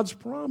to God's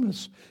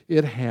promise,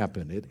 it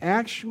happened. It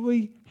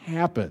actually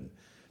happened.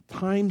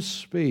 Time,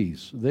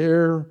 space,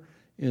 there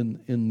in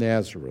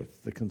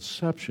Nazareth, the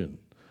conception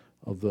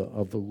of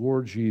the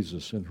Lord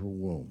Jesus in her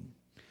womb.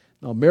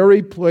 Now,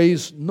 Mary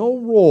plays no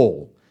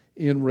role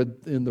in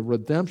the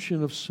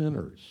redemption of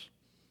sinners.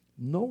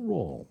 No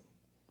role.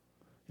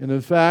 And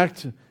in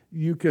fact,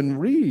 you can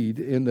read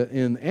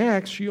in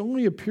Acts, she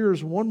only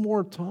appears one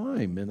more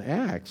time in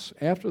Acts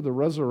after the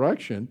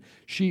resurrection.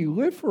 She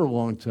lived for a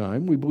long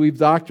time. We believe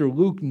Dr.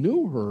 Luke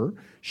knew her.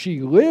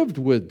 She lived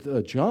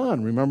with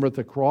John. Remember at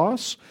the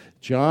cross?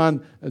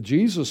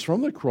 Jesus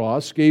from the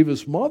cross gave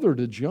his mother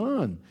to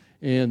John.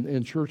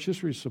 And church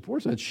history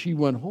supports that. She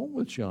went home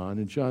with John,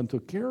 and John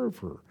took care of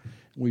her.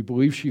 We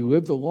believe she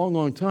lived a long,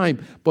 long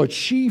time. But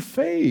she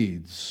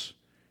fades.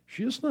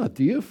 She is not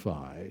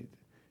deified.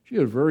 She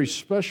had a very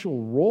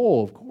special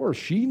role. Of course,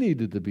 she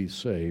needed to be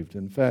saved.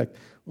 In fact,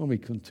 let me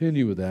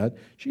continue with that.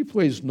 She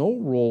plays no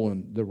role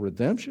in the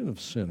redemption of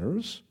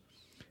sinners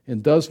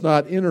and does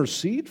not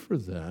intercede for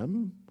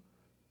them.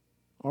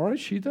 All right,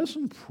 she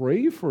doesn't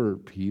pray for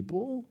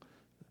people.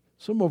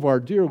 Some of our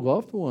dear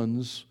loved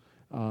ones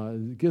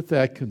get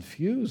that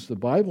confused. The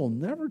Bible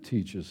never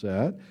teaches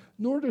that,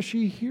 nor does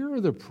she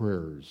hear the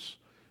prayers.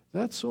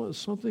 That's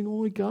something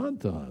only God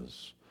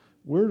does.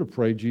 We're to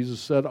pray. Jesus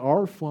said,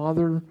 "Our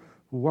Father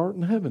who art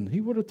in heaven." He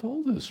would have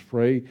told us,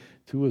 pray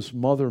to his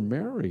mother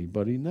Mary,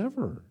 but he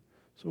never.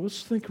 So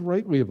let's think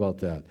rightly about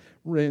that.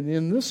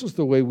 And this is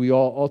the way we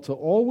all ought to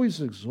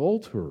always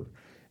exalt her,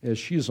 as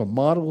she is a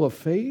model of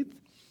faith,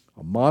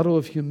 a model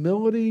of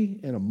humility,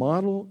 and a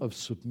model of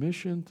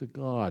submission to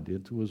God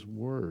and to his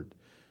word,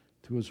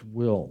 to his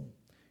will.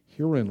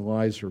 Herein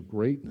lies her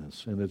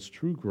greatness, and it's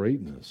true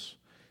greatness,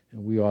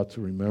 and we ought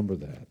to remember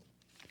that.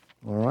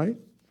 All right?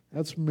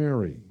 That's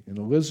Mary. And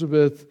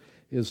Elizabeth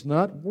is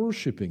not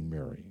worshiping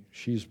Mary.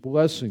 She's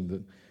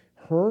blessing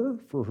her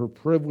for her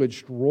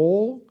privileged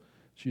role.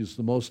 She's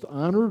the most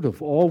honored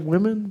of all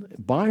women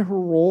by her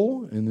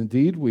role, and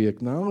indeed we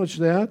acknowledge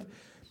that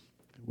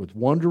with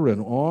wonder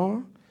and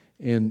awe.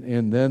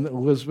 And then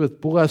Elizabeth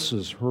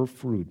blesses her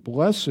fruit.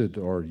 Blessed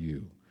are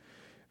you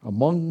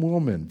among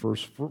women,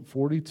 verse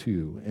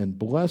 42, and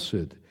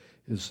blessed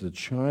is the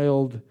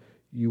child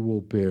you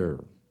will bear.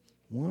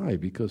 Why?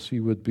 Because he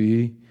would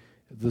be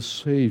the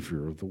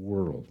Savior of the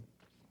world.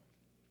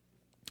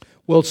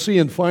 Well, see,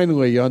 and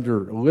finally,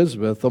 under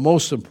Elizabeth, the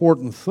most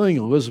important thing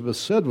Elizabeth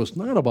said was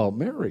not about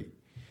Mary,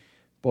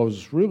 but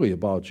was really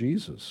about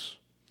Jesus.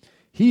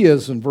 He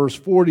is, in verse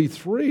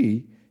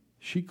 43,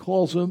 she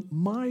calls him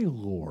my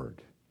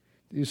Lord.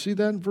 Do you see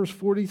that in verse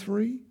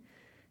 43?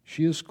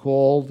 She is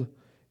called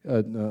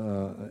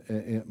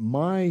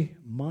my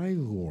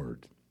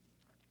Lord.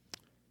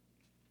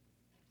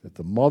 That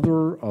the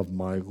mother of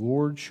my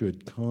Lord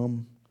should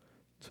come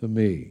to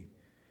me.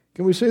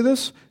 Can we say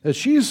this? That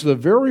she's the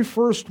very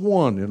first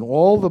one in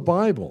all the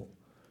Bible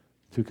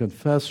to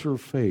confess her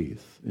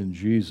faith in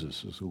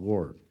Jesus as the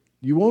Lord.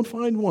 You won't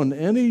find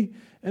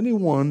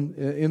anyone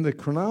in the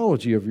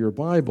chronology of your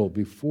Bible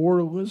before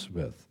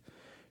Elizabeth.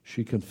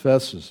 She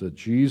confesses that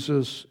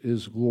Jesus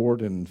is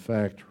Lord and, in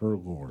fact, her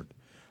Lord.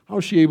 How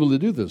is she able to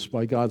do this?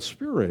 By God's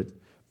Spirit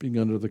being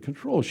under the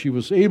control. She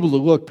was able to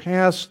look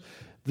past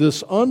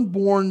this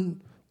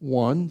unborn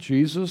one,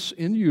 Jesus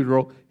in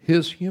utero,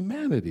 his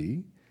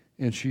humanity,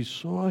 and she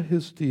saw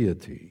his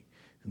deity.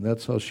 And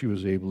that's how she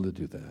was able to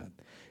do that.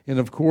 And,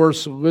 of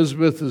course,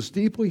 Elizabeth is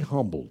deeply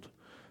humbled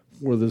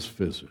for this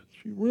visit.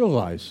 She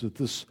realized that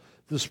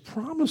this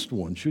promised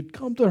one should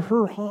come to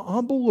her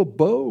humble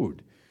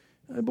abode.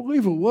 I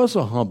believe it was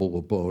a humble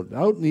abode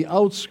out in the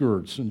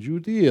outskirts in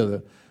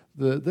Judea,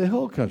 the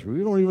hill country.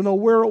 We don't even know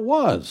where it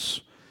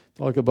was.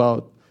 Talk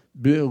about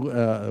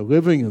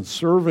living and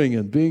serving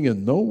and being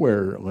in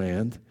nowhere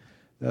land.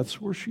 That's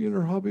where she and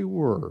her hubby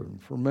were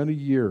for many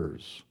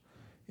years.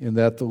 And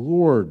that the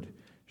Lord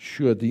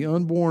the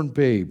unborn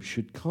babe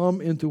should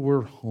come into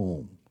her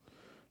home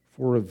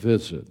for a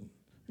visit.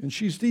 And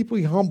she's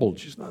deeply humbled.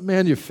 She's not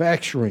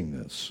manufacturing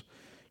this.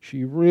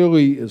 She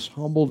really is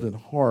humbled in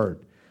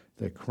heart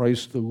that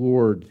Christ the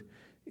Lord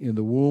in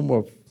the womb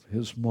of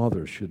his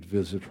mother should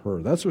visit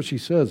her. That's what she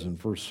says in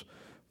verse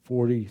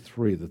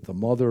 43, that the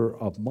mother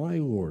of my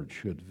Lord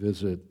should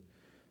visit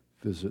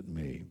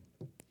me.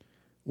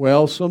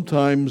 Well,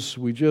 sometimes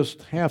we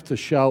just have to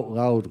shout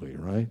loudly,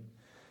 right?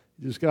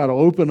 You just got to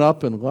open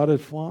up and let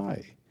it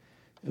fly.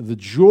 And the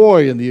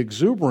joy and the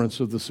exuberance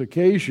of this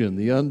occasion,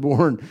 the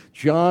unborn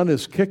John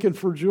is kicking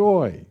for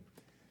joy.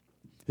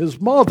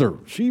 His mother,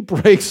 she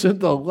breaks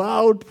into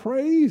loud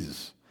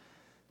praise.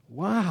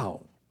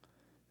 Wow.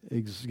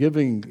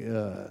 Giving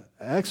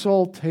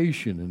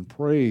exaltation and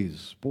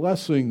praise,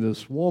 blessing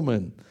this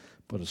woman,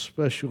 but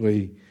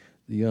especially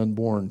the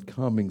unborn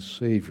coming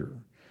Savior.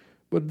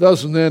 But it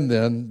doesn't end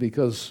then,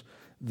 because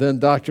then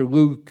Dr.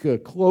 Luke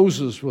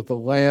closes with the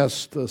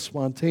last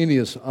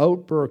spontaneous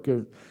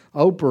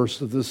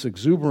outburst of this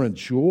exuberant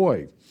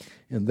joy,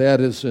 and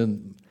that is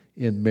in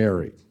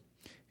Mary.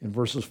 In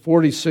verses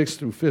 46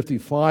 through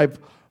 55,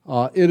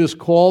 it is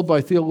called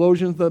by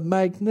theologians the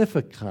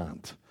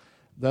Magnificat.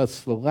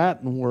 That's the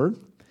Latin word,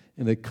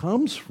 and it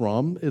comes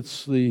from,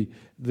 it's in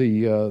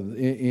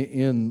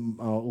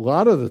a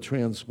lot of the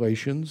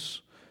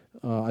translations,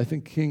 I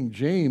think King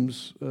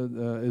James,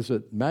 is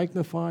it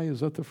magnify? Is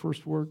that the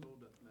first word?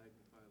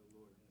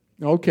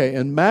 Okay,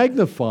 and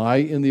magnify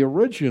in the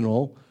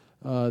original,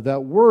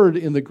 that word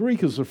in the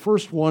Greek is the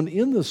first one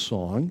in the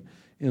song,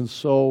 and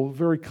so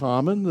very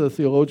common. The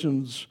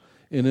theologians,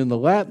 and in the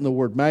Latin, the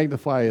word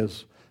magnify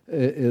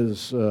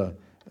is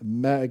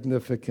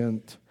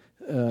magnificent,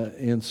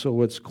 and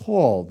so it's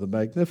called the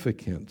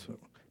Magnificat,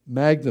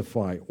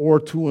 magnify,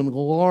 or to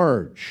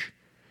enlarge.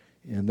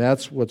 And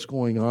that's what's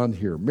going on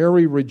here.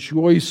 Mary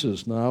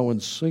rejoices now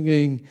in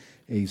singing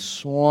a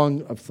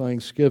song of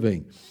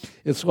thanksgiving.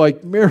 It's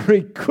like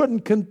Mary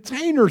couldn't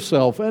contain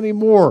herself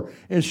anymore,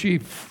 and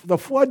the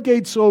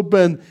floodgates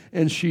open,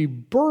 and she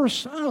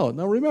bursts out.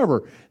 Now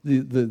remember,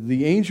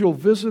 the angel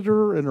visited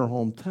her in her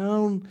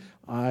hometown.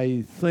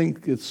 I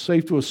think it's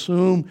safe to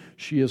assume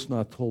she has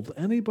not told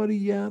anybody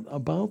yet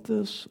about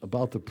this,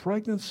 about the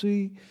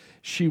pregnancy.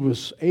 She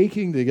was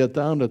aching to get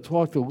down to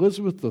talk to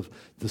Elizabeth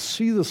to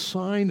see the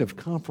sign of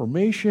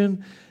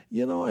confirmation,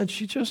 and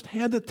she just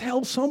had to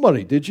tell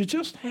somebody. Did you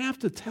just have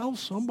to tell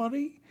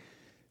somebody?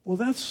 Well,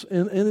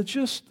 it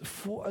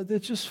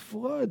just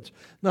floods.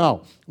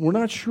 Now, we're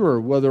not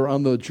sure whether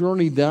on the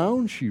journey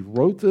down she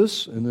wrote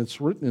this, and it's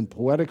written in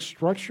poetic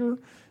structure,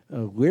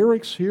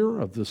 lyrics here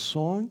of this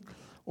song,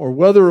 or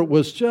whether it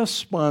was just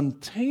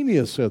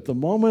spontaneous at the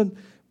moment.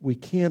 We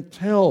can't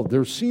tell.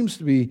 There seems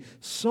to be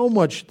so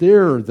much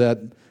there that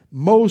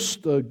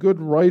most good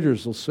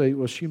writers will say,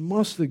 well, she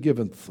must have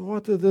given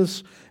thought to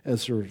this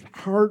as her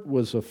heart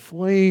was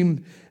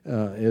aflame,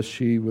 as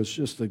she was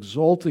just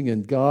exulting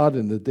in God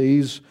in the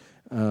days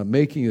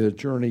making the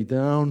journey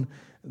down,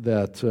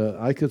 that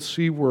I could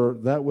see where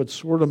that would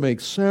sort of make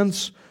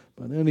sense.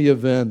 But in any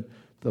event,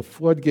 the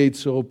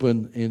floodgates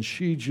open, and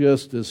she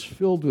just is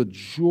filled with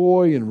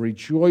joy and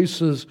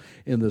rejoices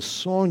in the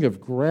song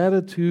of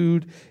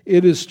gratitude.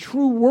 It is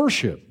true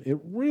worship. It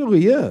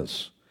really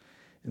is.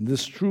 And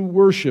this true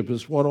worship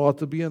is what ought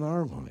to be in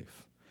our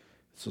life.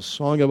 It's a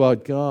song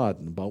about God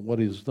and about what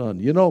He's done.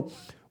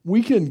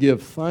 We can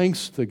give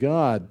thanks to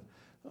God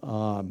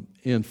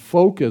in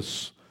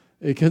focus.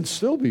 It can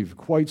still be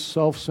quite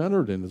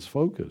self-centered in its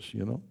focus,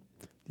 You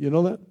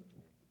know that?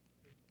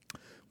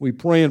 We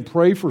pray and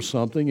pray for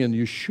something, and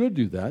you should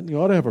do that.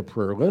 You ought to have a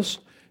prayer list.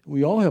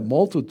 We all have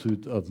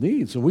multitude of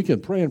needs, and we can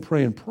pray and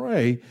pray and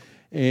pray,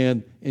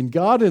 and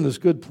God in His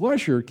good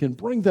pleasure can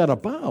bring that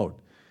about.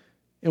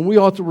 And we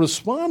ought to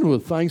respond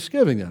with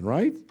thanksgiving then,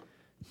 right?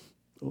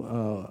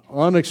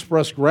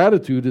 Unexpressed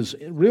gratitude is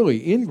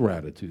really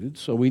ingratitude,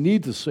 so we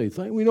need to say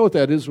thank you. We know what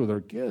that is with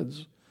our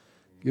kids.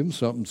 Give them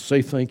something,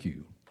 say thank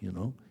you,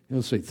 You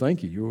don't say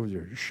thank you,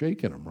 you're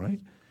shaking them,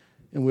 right?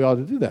 And we ought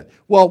to do that.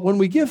 Well, when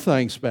we give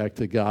thanks back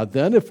to God,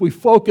 then, if we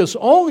focus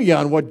only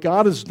on what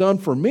God has done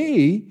for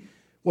me,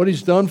 what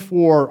He's done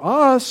for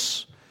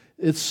us,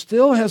 it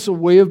still has a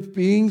way of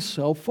being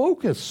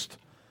self-focused.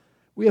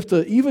 We have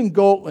to even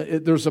go,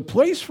 there's a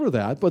place for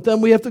that, but then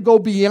we have to go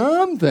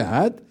beyond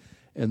that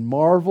and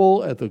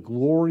marvel at the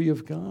glory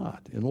of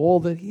God in all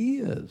that He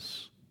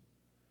is,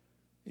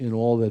 in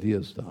all that He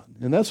has done.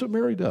 And that's what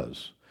Mary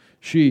does.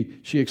 She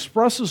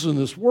expresses in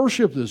this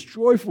worship, this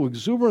joyful,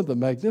 exuberant, the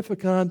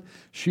Magnificat.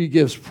 She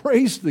gives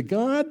praise to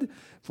God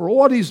for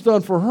what He's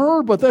done for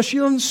her, but that she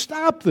doesn't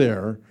stop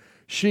there.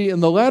 She, in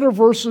the latter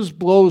verses,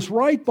 blows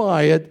right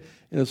by it,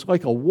 and it's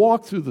like a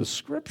walk through the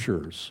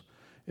Scriptures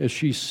as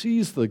she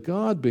sees the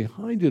God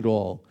behind it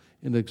all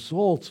and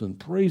exalts and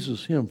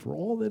praises Him for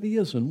all that He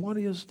is and what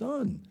He has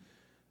done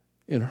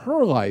in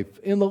her life,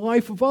 in the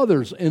life of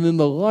others, and in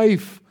the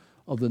life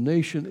of the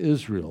nation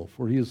Israel,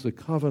 for He is the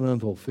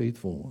covenantal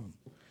faithful one.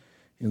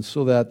 And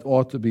so that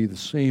ought to be the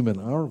same in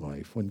our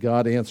life when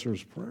God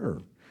answers prayer.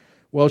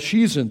 Well,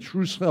 she's in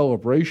true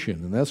celebration,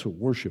 and that's what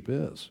worship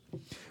is.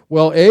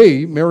 Well,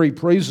 Mary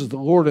praises the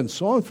Lord in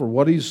song for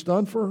what He's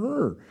done for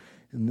her.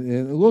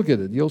 And look at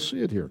it, you'll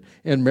see it here.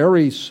 And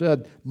Mary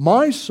said,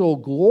 my soul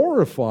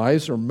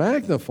glorifies or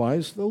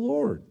magnifies the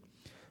Lord.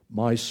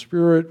 My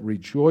spirit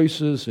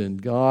rejoices in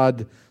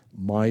God,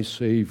 my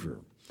Savior.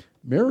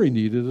 Mary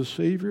needed a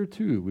Savior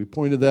too. We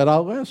pointed that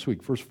out last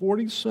week, verse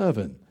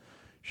 47.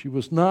 She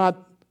was not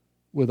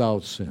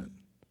without sin.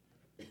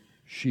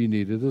 She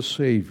needed a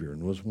Savior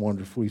and was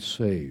wonderfully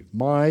saved.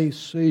 My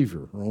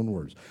Savior, her own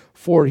words.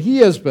 For He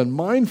has been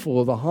mindful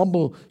of the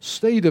humble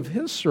state of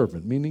His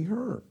servant, meaning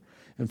her.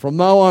 And from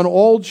now on,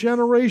 all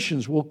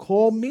generations will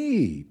call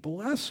me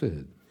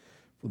blessed.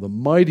 For the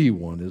Mighty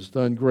One has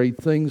done great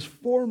things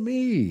for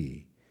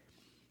me.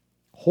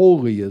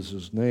 Holy is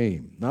His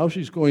name. Now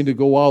she's going to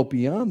go out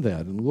beyond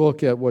that and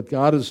look at what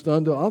God has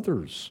done to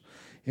others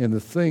and the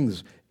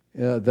things.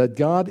 that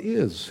God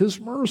is. His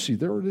mercy,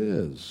 there it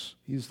is.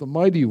 He's the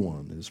mighty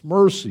one. His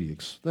mercy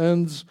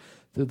extends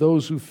to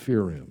those who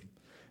fear him.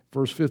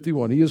 Verse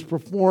 51, he has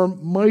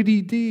performed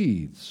mighty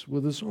deeds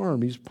with his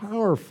arm. He's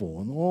powerful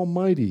and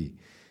almighty,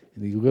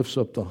 and he lifts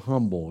up the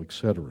humble,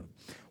 etc.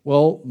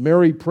 Well,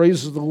 Mary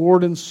praises the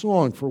Lord in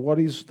song for what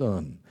he's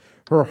done.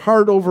 Her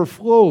heart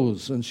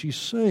overflows, and she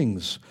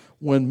sings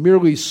when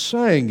merely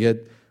saying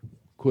it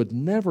could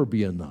never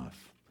be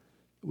enough.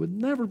 It would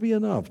never be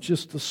enough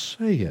just to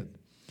say it.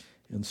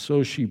 And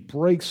so she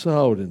breaks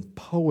out in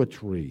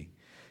poetry.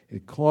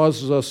 It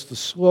causes us to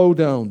slow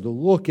down, to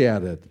look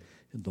at it,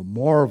 and to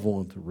marvel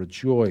and to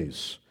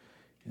rejoice.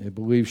 And I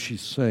believe she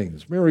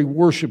sings. Mary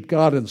worshiped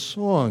God in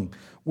song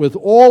with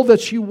all that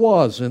she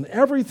was and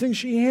everything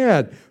she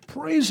had,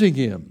 praising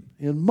him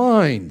in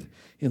mind,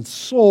 in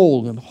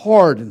soul, in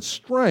heart, and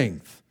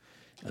strength.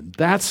 And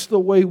that's the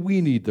way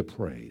we need to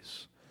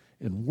praise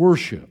and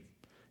worship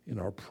in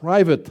our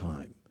private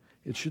time.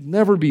 It should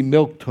never be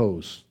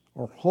milquetoast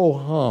or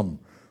ho-hum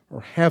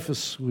or half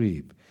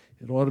asleep.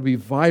 It ought to be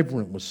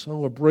vibrant with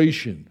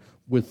celebration,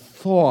 with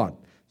thought,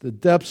 the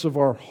depths of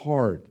our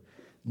heart,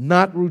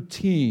 not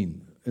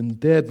routine and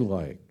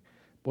dead-like,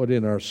 but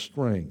in our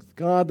strength.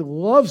 God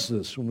loves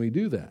this when we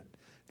do that.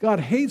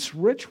 God hates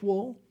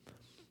ritual.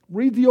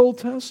 Read the Old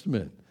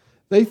Testament.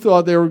 They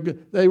thought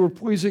they were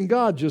pleasing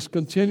God, just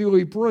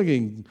continually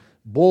bringing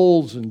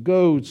bulls and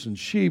goats and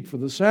sheep for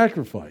the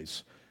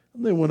sacrifice.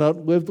 And they went out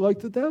and lived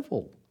like the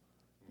devil.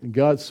 And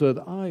God said,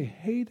 I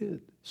hate it.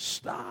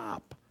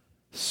 Stop.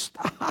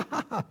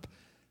 Stop.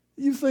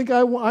 You think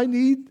I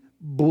need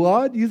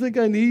blood? You think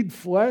I need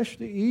flesh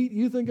to eat?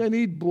 You think I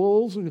need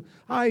bulls?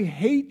 I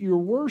hate your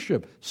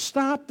worship.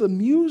 Stop the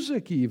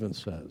music, he even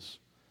says.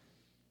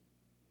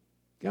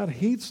 God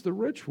hates the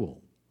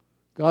ritual.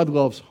 God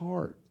loves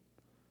heart.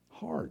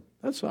 Heart.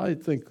 That's, I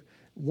think,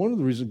 one of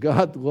the reasons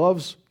God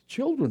loves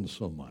children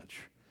so much.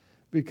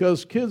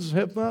 Because kids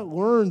have not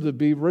learned to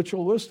be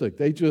ritualistic.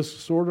 They just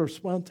sort of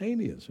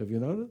spontaneous. Have you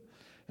noticed?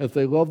 If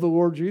they love the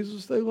Lord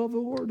Jesus, they love the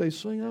Lord. They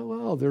sing out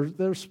loud.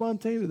 They're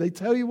spontaneous. They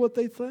tell you what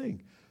they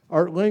think.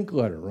 Art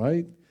Linkletter,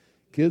 right?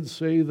 Kids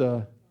say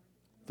the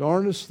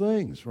darnest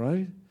things,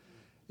 right?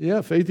 Yeah,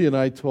 Faithy and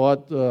I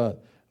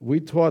we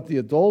taught the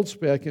adults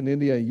back in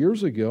India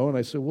years ago, and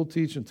I said, we'll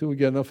teach until we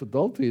get enough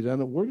adult teachers,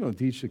 and we're going to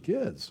teach the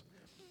kids.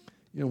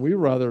 We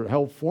rather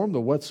help form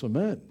the wet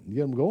cement and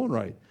get them going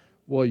right.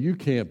 Well, you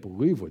can't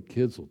believe what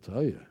kids will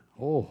tell you.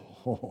 Oh,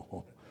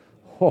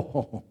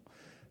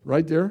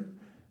 right there?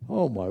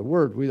 Oh, my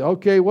word.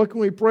 Okay, what can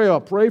we pray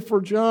about? Pray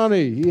for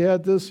Johnny. He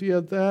had this, he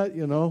had that,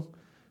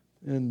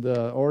 and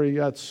or he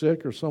got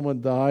sick or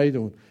someone died.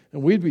 And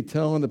we'd be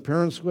telling the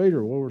parents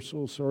later, well, we're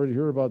so sorry to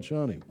hear about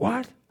Johnny.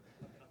 What?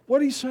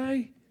 What'd he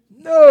say?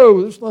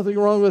 No, there's nothing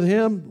wrong with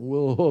him.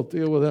 We'll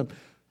deal with him.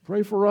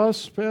 Pray for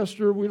us,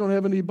 Pastor. We don't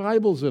have any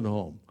Bibles at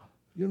home.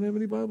 You don't have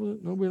any Bibles?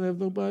 No, we don't have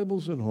no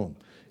Bibles at home.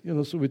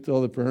 So we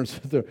tell the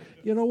parents,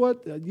 you know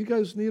what? You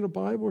guys need a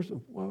Bible?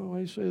 Why do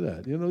I say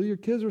that? Your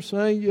kids are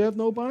saying you have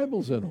no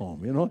Bibles at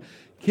home.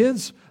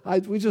 Kids,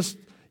 we just,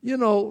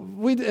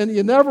 and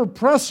you never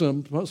press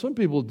them. Well, some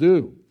people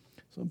do.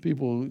 Some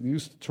people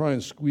used to try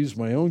and squeeze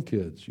my own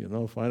kids,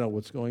 find out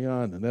what's going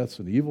on, and that's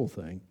an evil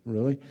thing,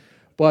 really.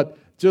 But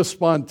just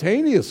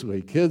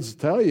spontaneously, kids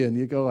tell you, and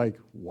you go like,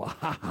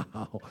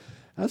 wow.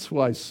 That's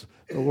why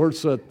the Lord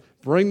said,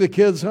 bring the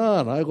kids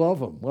on. I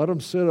love them. Let them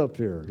sit up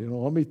here.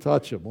 Let me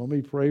touch them. Let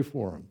me pray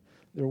for them.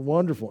 They're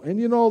wonderful.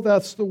 And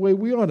that's the way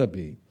we ought to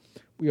be.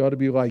 We ought to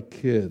be like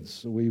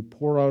kids. We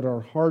pour out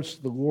our hearts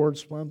to the Lord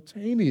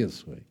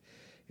spontaneously.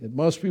 It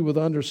must be with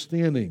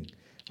understanding,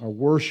 our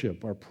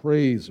worship, our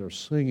praise, our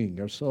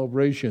singing, our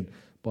celebration,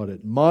 but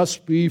it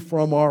must be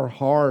from our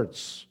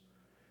hearts.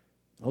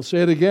 I'll say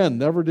it again.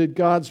 Never did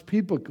God's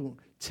people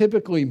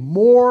typically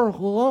more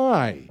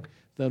lie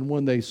than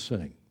when they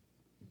sing.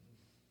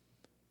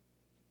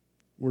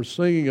 We're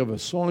singing of a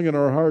song in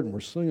our heart, and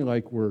we're singing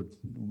like we're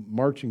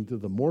marching to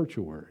the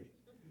mortuary.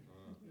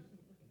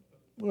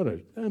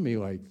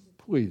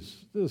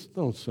 Please, just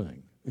don't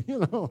sing,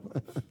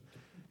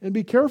 And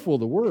be careful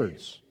of the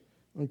words,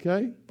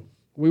 okay?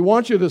 We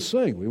want you to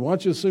sing. We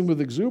want you to sing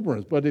with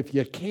exuberance. But if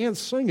you can't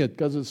sing it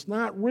because it's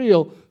not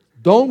real,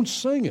 don't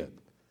sing it.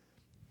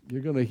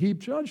 You're going to heap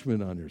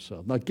judgment on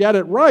yourself. Now, get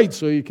it right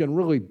so you can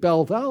really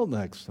belt out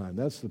next time.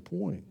 That's the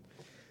point.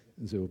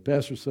 And say, well,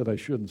 Pastor said I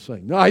shouldn't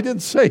sing. No, I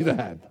didn't say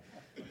that.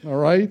 All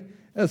right?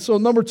 And so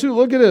number 2,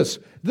 look at this.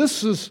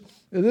 This is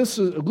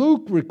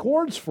Luke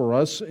records for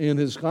us in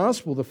his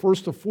gospel the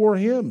first of 4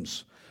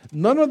 hymns.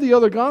 None of the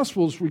other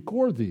gospels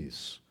record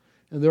these.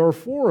 And there are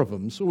 4 of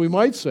them. So we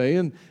might say,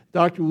 and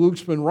Dr.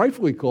 Luke's been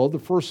rightfully called the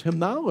first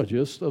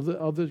hymnologist of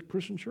the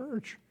Christian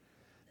church.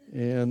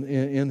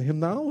 And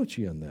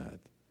hymnology in that.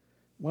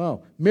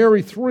 Wow.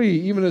 Mary, 3,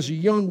 even as a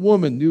young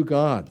woman, knew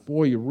God.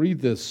 Boy, you read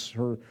this,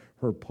 her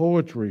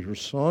poetry, her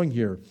song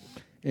here.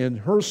 And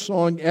her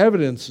song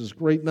evidences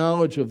great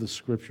knowledge of the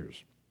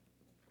Scriptures.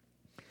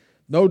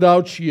 No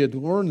doubt she had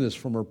learned this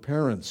from her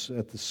parents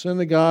at the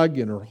synagogue,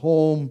 in her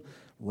home,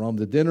 around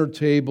the dinner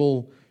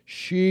table.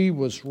 She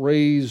was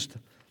raised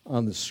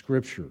on the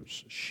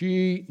Scriptures.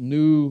 She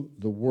knew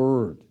the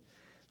Word.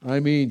 I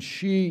mean,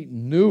 she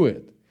knew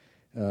it.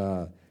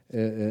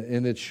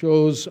 And it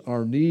shows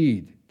our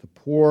need to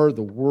pour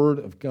the Word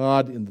of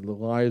God into the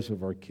lives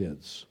of our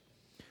kids.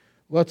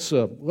 Let's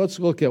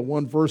look at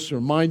one verse to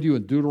remind you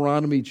in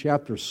Deuteronomy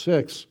chapter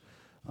 6,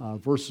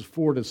 verses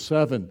 4 to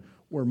 7,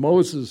 where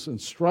Moses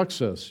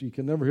instructs us. You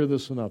can never hear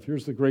this enough.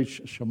 Here's the great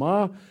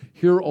Shema.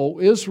 Hear,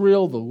 O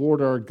Israel, the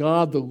Lord our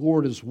God, the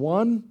Lord is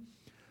one.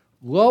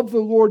 Love the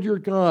Lord your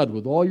God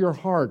with all your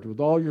heart, with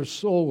all your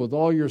soul, with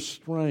all your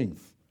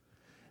strength.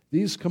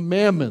 These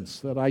commandments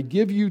that I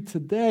give you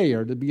today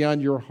are to be on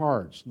your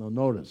hearts. Now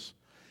notice,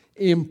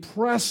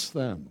 impress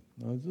them.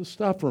 Now just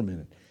stop for a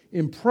minute.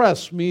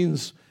 Impress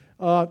means,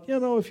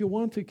 if you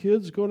want to,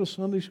 kids, go to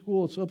Sunday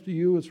school. It's up to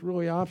you. It's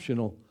really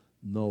optional.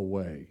 No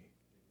way.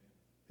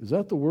 Is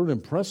that the word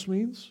impress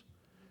means?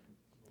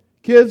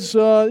 Kids,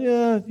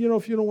 if you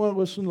don't want to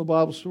listen to the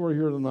Bible story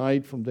here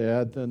tonight from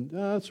Dad, then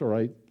that's all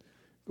right.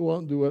 Go out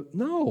and do it.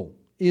 No.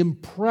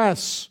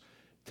 Impress.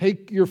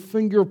 Take your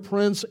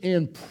fingerprints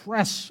and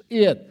press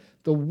it,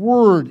 the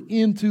Word,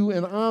 into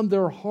and on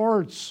their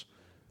hearts.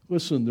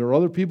 Listen, there are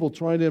other people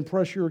trying to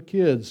impress your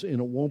kids,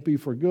 and it won't be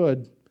for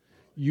good.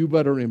 You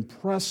better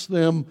impress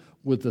them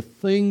with the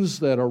things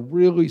that are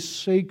really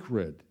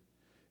sacred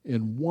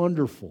and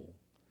wonderful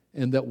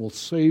and that will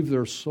save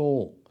their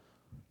soul.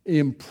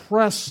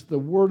 Impress the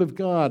Word of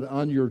God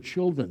on your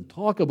children.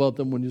 Talk about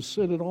them when you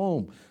sit at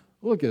home.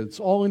 Look, it's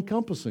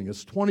all-encompassing.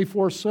 It's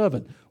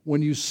 24/7.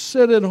 When you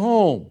sit at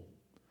home,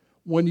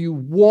 when you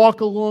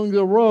walk along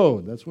the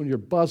road, that's when you're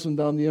buzzing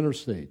down the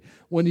interstate.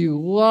 When you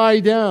lie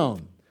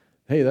down,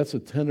 hey, that's a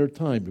tender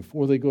time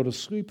before they go to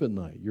sleep at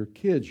night. Your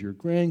kids, your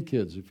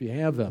grandkids, if you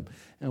have them.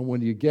 And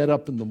when you get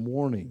up in the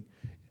morning,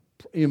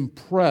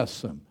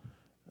 impress them.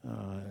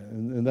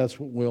 And that's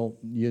what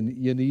you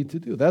need to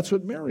do. That's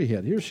what Mary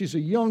had. Here she's a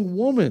young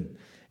woman.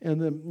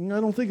 And I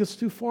don't think it's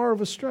too far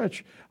of a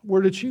stretch.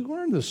 Where did she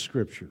learn this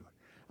scripture?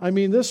 I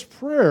mean, this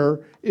prayer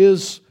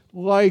is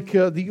like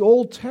the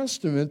Old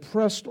Testament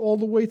pressed all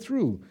the way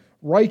through.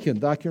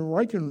 Dr.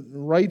 Ryken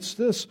writes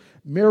this: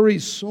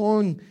 Mary's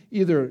song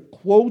either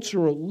quotes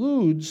or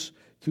alludes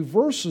to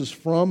verses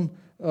from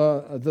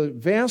the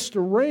vast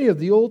array of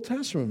the Old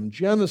Testament: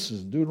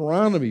 Genesis,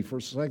 Deuteronomy,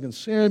 1st and 2nd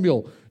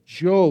Samuel,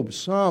 Job,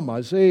 Psalm,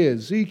 Isaiah,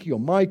 Ezekiel,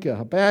 Micah,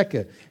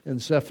 Habakkuk,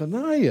 and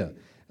Zephaniah.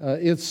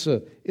 It's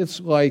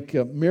like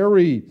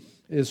Mary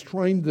is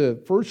trying to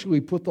virtually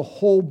put the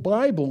whole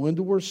Bible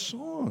into her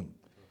song.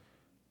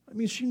 I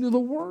mean, she knew the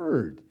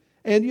Word.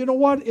 And you know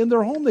what? In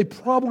their home, they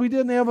probably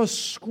didn't have a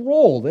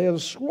scroll. They had a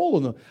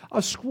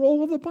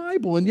scroll of the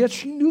Bible, and yet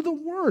she knew the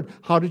Word.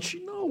 How did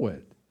she know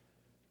it?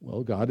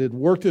 Well, God had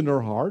worked in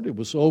her heart. It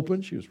was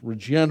open. She was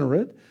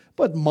regenerate.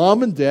 But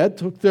Mom and Dad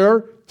took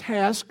their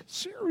task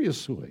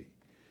seriously.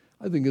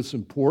 I think it's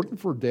important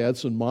for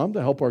dads and mom to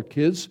help our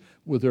kids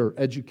with their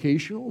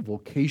educational,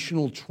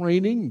 vocational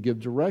training and give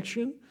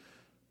direction.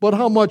 But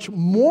how much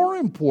more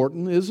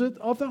important is it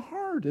of the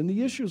heart and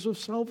the issues of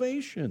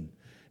salvation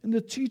and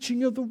the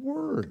teaching of the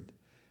Word?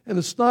 And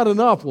it's not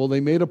enough. Well, they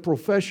made a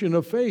profession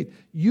of faith.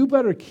 You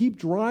better keep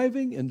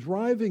driving and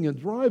driving and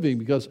driving,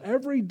 because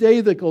every day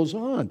that goes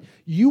on,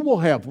 you will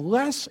have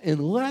less and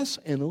less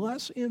and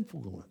less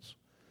influence.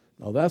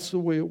 Now, that's the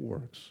way it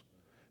works.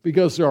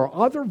 Because there are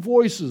other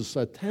voices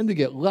that tend to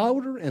get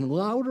louder and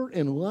louder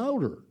and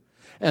louder.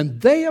 And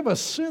they have a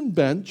sin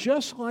bent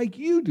just like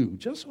you do,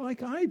 just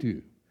like I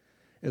do.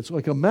 It's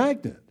like a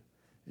magnet.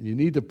 And you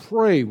need to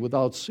pray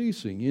without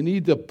ceasing. You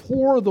need to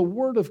pour the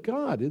Word of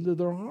God into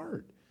their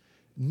heart.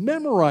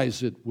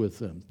 Memorize it with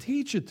them.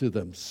 Teach it to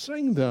them.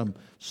 Sing them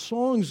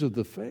songs of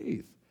the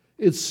faith.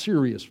 It's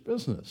serious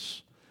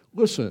business.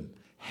 Listen,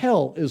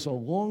 hell is a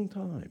long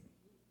time.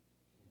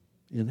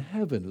 In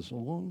heaven is a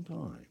long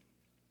time.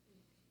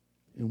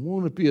 And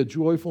won't it be a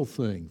joyful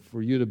thing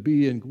for you to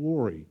be in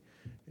glory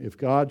if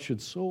God should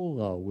so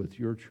allow with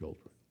your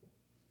children?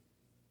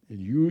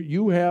 And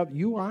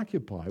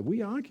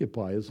we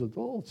occupy as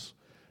adults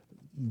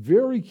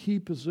very key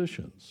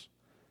positions.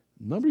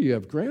 Remember, you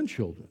have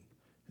grandchildren,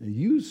 and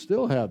you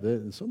still have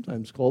it, and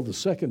sometimes called the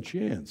second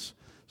chance.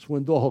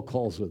 Swindoll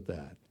calls it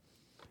that.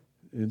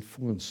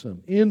 Influence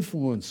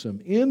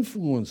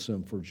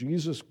them for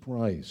Jesus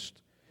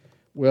Christ.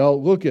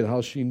 Well, look at how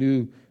she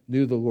knew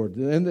the Lord.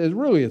 And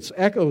really, it's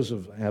echoes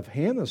of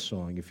Hannah's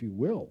song, if you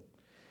will.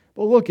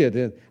 But look at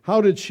it. How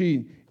did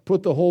she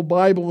put the whole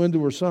Bible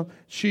into her song?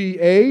 She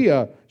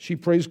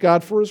praised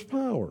God for His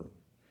power.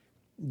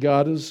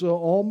 God is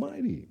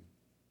almighty.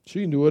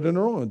 She knew it in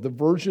her own. The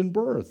virgin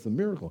birth, the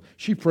miracle.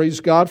 She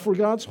praised God for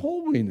God's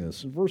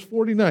holiness in verse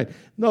 49.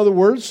 In other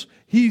words,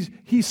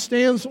 he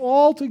stands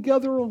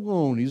altogether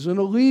alone. He's in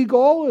a league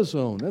all his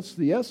own. That's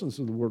the essence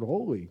of the word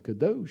holy,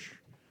 kadosh.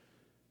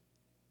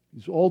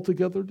 He's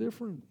altogether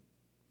different.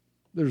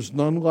 There's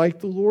none like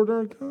the Lord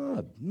our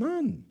God.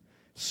 None.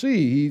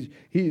 See,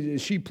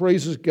 she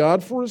praises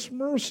God for His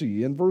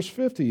mercy. In verse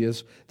 50,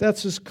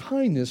 that's His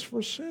kindness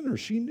for sinners.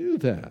 She knew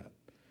that.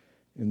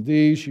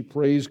 Indeed, she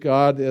praised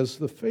God as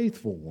the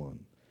faithful one.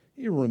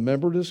 He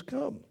remembered his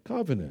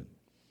covenant.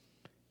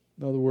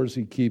 In other words,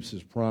 he keeps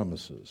his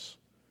promises.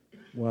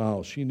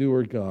 Wow, she knew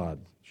her God.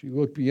 She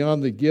looked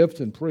beyond the gift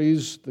and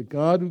praised the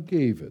God who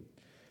gave it,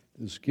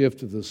 this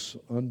gift of this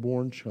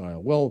unborn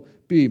child. Well,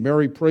 B,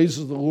 Mary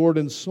praises the Lord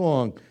in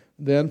song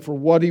then for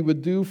what he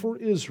would do for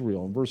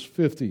Israel in verse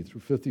 50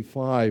 through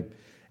 55.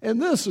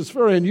 And this is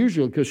very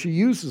unusual because she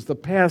uses the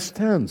past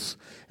tense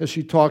as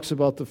she talks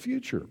about the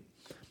future.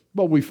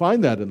 But we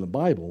find that in the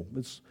Bible.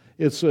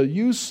 It's a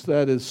use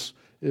that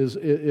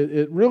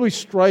it really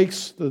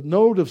strikes the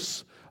note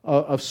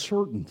of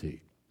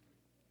certainty.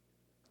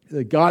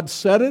 That God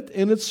said it,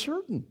 and it's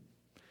certain.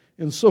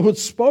 And so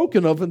it's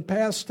spoken of in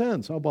past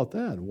tense. How about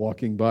that?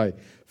 Walking by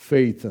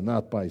faith and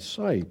not by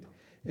sight.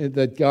 And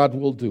that God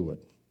will do it.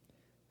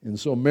 And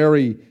so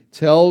Mary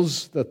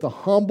tells that the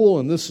humble,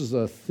 and this is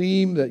a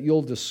theme that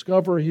you'll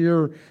discover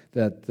here,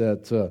 that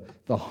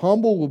the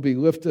humble will be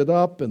lifted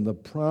up and the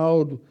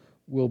proud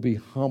will be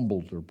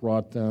humbled or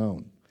brought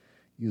down.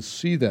 You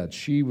see that.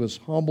 She was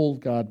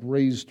humbled, God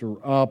raised her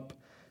up,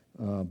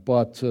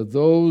 but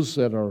those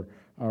that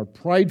are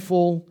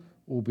prideful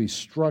will be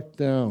struck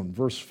down.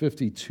 Verse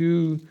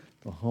 52,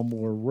 the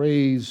humble are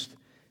raised,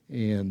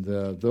 and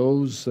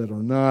those that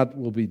are not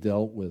will be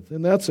dealt with.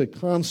 And that's a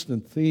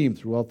constant theme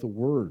throughout the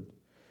Word.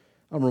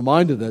 I'm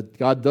reminded that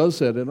God does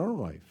that in our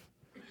life.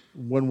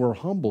 When we're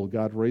humble,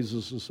 God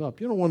raises us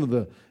up. You know, one of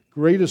the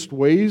greatest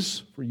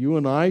ways for you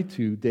and I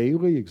to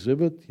daily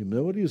exhibit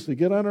humility is to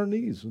get on our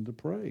knees and to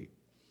pray.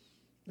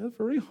 That's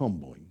very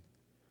humbling.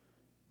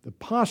 The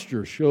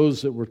posture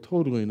shows that we're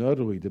totally and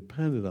utterly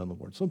dependent on the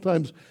Lord.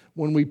 Sometimes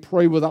when we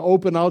pray with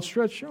open,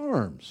 outstretched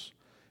arms,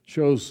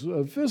 shows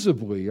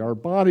visibly our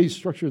body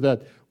structure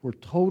that we're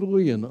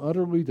totally and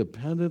utterly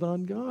dependent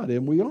on God,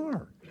 and we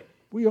are.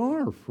 We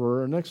are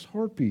for our next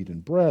heartbeat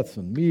and breath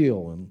and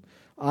meal and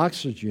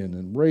oxygen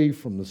and ray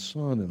from the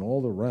sun and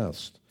all the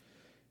rest.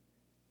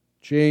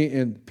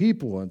 And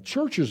people and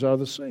churches are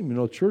the same. You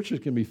know, churches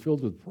can be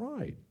filled with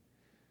pride.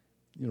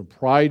 You know,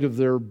 pride of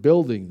their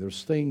building, their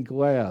stained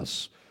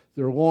glass,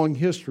 their long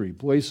history,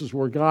 places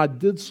where God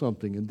did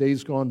something in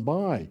days gone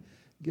by.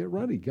 Get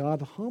ready.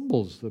 God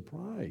humbles the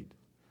pride,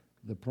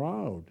 the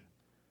proud.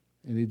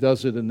 And he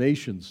does it in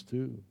nations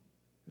too.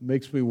 It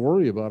makes me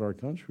worry about our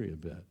country a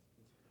bit.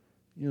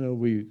 You know,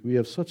 we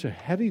have such a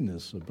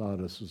headiness about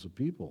us as a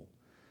people.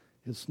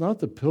 It's not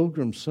the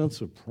pilgrim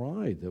sense of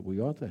pride that we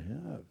ought to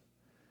have.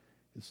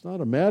 It's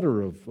not a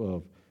matter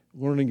of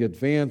learning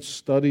advanced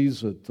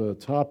studies at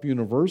top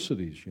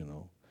universities, you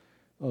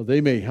know.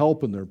 They may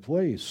help in their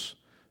place,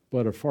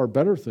 but a far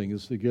better thing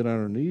is to get on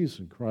our knees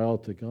and cry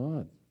out to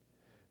God.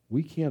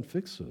 We can't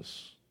fix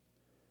this.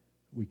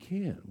 We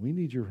can't. We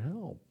need your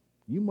help.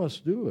 You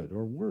must do it,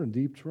 or we're in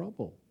deep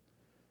trouble.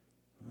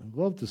 I'd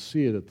love to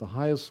see it at the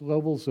highest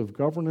levels of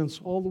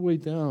governance all the way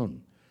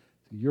down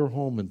to your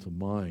home and to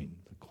mine,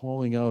 the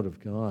calling out of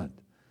God.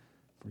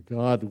 For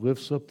God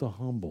lifts up the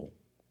humble,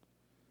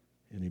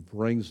 and he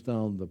brings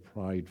down the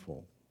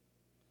prideful.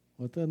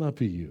 Let that not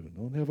be you.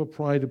 Don't have a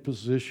pride of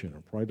position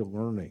or pride of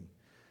learning,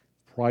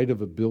 pride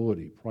of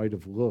ability, pride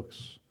of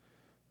looks,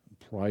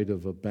 pride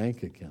of a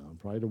bank account,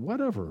 pride of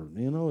whatever.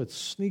 You know, it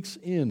sneaks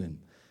in and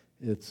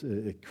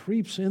it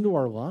creeps into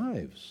our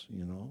lives,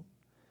 you know.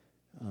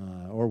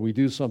 Or we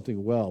do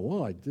something well.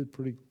 Well, I did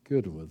pretty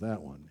good with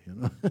that one, you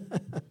know.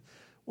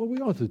 Well, we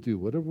ought to do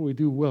whatever we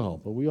do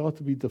well, but we ought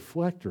to be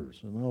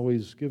deflectors and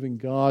always giving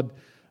God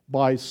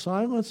by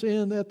silence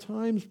and at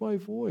times by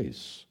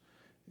voice.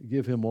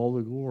 Give him all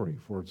the glory,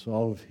 for it's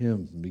all of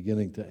him from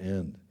beginning to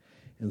end.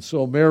 And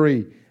so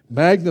Mary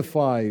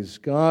magnifies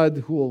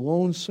God who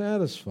alone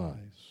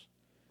satisfies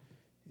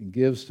and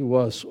gives to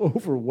us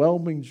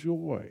overwhelming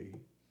joy.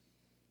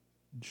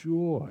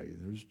 Joy.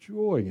 There's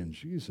joy in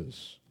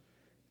Jesus.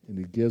 And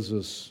he gives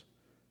us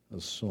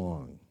a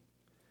song.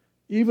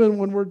 Even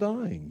when we're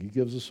dying, he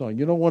gives a song.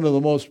 You know, one of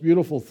the most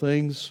beautiful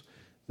things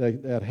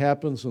that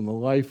happens in the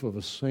life of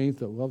a saint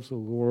that loves the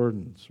Lord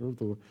and serves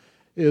the Lord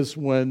is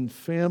when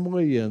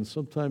family and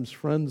sometimes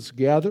friends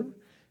gather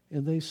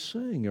and they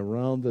sing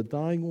around the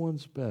dying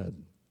one's bed.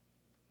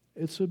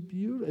 It's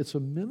a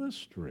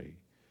ministry.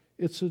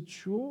 It's a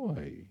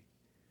joy.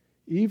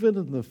 Even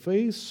in the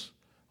face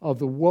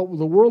of what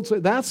the world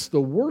says, that's the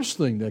worst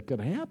thing that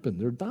could happen.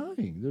 They're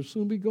dying. They'll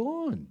soon be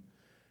gone.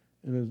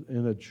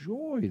 And a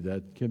joy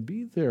that can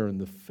be there in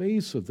the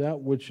face of that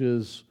which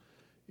is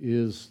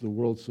the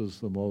world says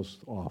the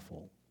most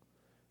awful.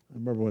 I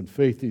remember when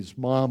Faithy's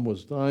mom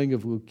was dying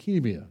of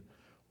leukemia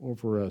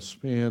over a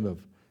span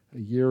of a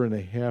year and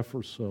a half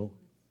or so,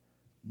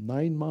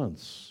 9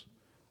 months.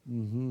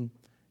 And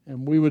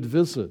we would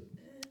visit,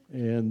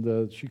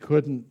 and she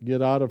couldn't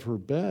get out of her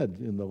bed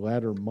in the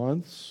latter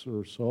months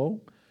or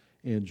so.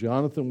 And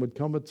Jonathan would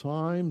come at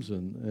times,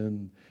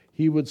 and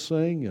he would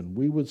sing, and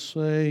we would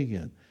sing,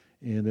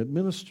 and it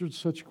ministered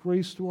such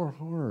grace to our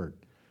heart.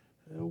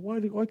 Why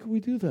could we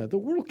do that? The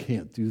world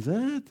can't do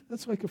that.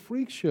 That's like a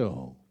freak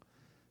show.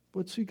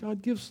 But see,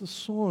 God gives the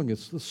song.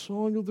 It's the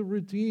song of the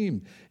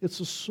redeemed. It's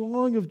a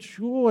song of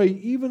joy,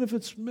 even if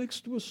it's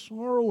mixed with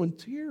sorrow and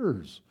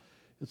tears.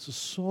 It's a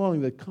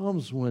song that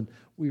comes when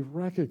we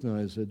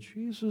recognize that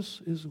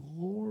Jesus is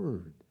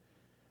Lord.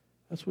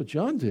 That's what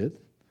John did.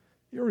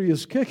 Here he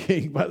is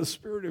kicking by the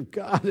Spirit of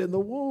God in the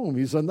womb.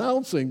 He's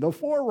announcing the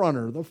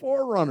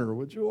forerunner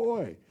with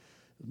joy.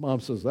 His mom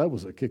says that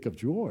was a kick of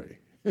joy.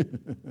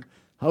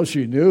 How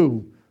she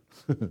knew.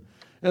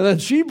 And then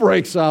she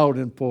breaks out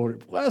in poetry.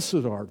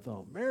 Blessed art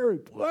thou, Mary,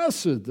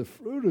 blessed the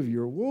fruit of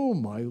your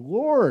womb, my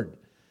Lord.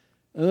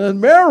 And then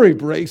Mary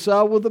breaks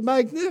out with the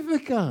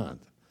Magnificat.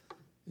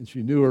 And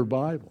she knew her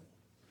Bible.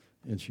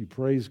 And she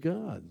praised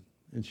God.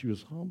 And she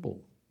was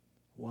humble.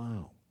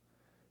 Wow.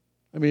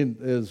 I mean,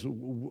 as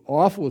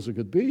awful as it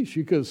could be,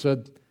 she could have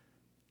said,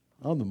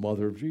 I'm the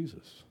mother of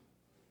Jesus.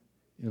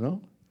 You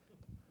know?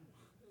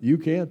 You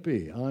can't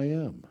be. I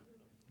am.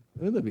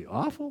 Wouldn't that be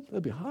awful?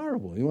 That'd be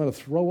horrible. You want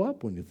to throw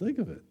up when you think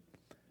of it.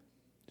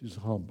 She's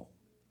humble.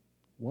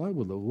 Why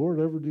would the Lord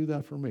ever do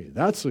that for me?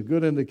 That's a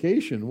good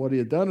indication what he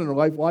had done in her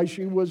life, why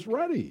she was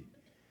ready.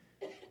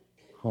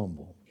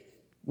 Humble.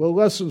 Well,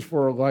 lessons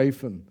for our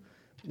life and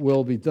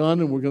will be done,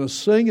 and we're going to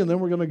sing, and then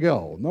we're going to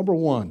go. Number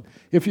one,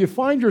 if you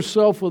find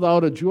yourself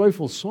without a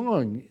joyful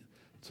song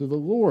to the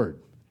Lord,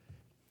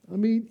 I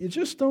mean, you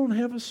just don't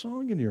have a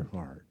song in your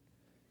heart.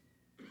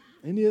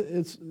 And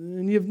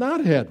you've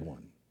not had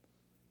one.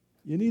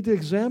 You need to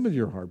examine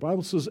your heart. The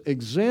Bible says,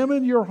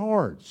 examine your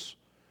hearts.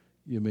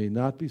 You may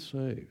not be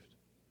saved.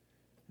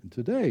 And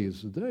today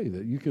is the day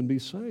that you can be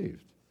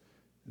saved.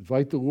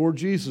 Invite the Lord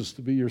Jesus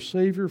to be your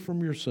Savior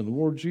from your sin.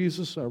 Lord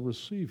Jesus, I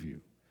receive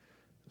you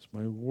as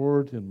my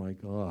Lord and my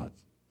God.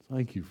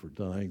 Thank you for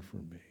dying for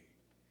me.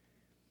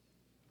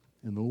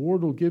 And the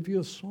Lord will give you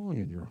a song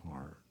in your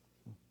heart.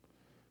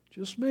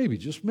 Just maybe,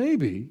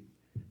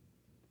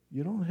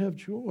 you don't have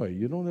joy.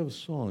 You don't have a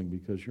song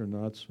because you're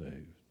not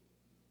saved.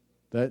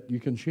 That you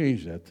can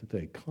change that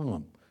today.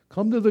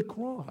 Come to the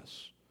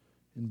cross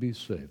and be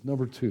saved.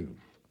 Number two,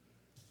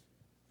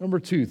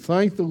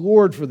 thank the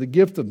Lord for the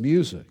gift of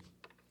music.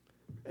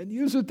 And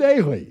use it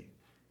daily.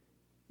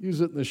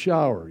 Use it in the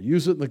shower.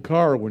 Use it in the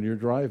car when you're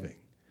driving.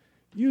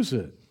 Use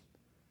it.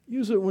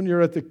 Use it when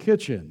you're at the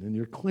kitchen and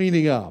you're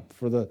cleaning up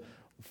for the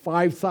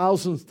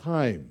 5,000th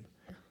time.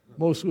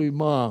 Mostly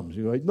moms.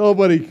 You're like,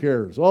 nobody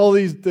cares. All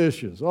these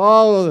dishes,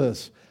 all of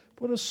this.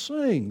 But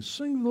sing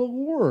the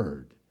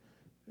Lord.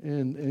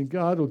 And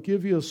God will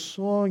give you a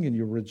song and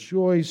you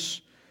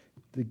rejoice.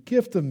 The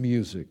gift of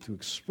music to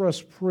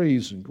express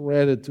praise and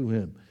gratitude to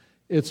Him.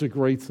 It's a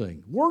great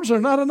thing. Words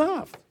are not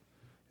enough.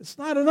 It's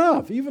not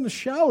enough. Even the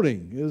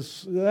shouting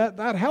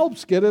that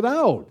helps get it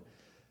out.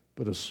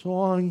 But a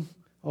song,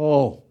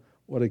 oh,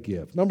 what a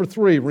gift. Number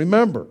three,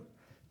 remember,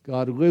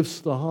 God lifts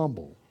the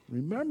humble.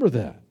 Remember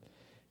that.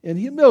 And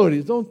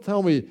humility, don't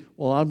tell me,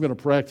 well, I'm going to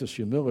practice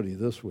humility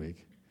this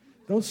week.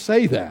 Don't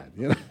say that.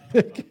 You know?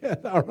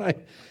 All right.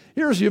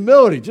 Here's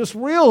humility. Just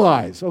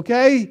realize,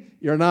 okay,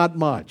 you're not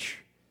much.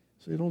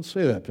 So you don't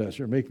say that,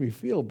 Pastor. Make me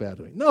feel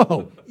badly.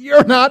 No,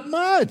 you're not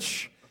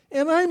much.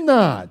 And I'm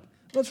not.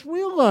 Let's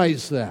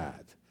realize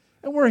that.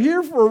 And we're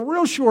here for a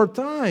real short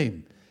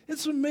time.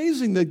 It's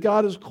amazing that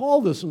God has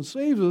called us and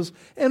saved us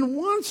and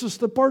wants us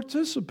to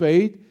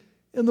participate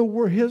in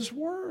His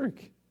work.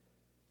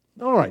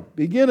 All right,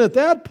 begin at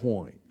that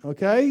point,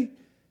 okay?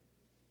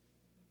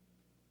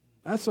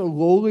 That's a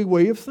lowly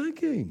way of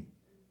thinking.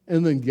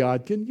 And then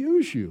God can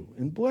use you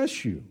and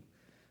bless you.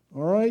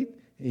 All right?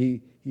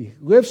 He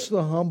lifts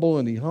the humble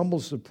and He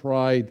humbles the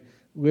pride.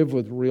 Live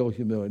with real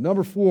humility.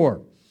 Number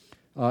four,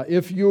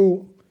 if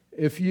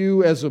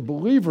you as a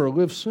believer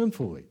live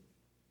sinfully,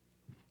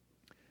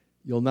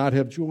 you'll not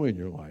have joy in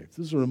your life.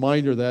 This is a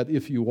reminder that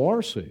if you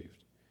are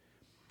saved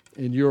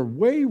and you're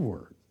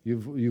wayward,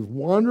 you've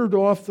wandered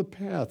off the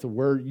path of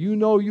where you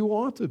know you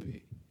ought to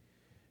be,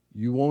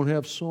 you won't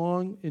have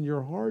song in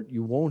your heart,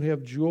 you won't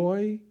have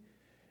joy,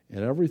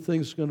 and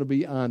everything's going to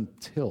be on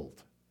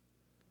tilt.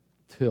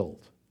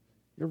 Tilt.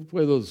 You ever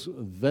play those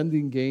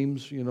vending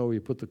games, you know,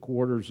 you put the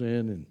quarters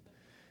in, and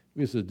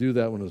we used to do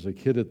that when I was a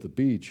kid at the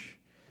beach,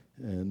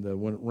 and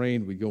when it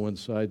rained, we'd go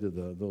inside to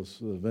those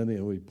vending,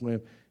 and we'd play.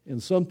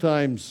 And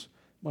sometimes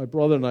my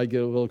brother and I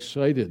get a little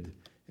excited,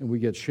 and we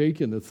get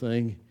shaking the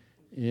thing,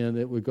 and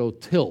it would go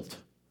tilt.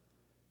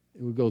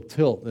 It would go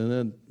tilt, and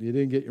then you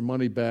didn't get your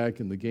money back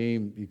in the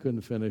game, you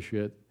couldn't finish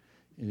it,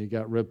 and you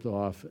got ripped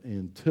off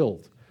and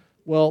tilt.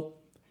 Well,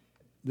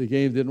 the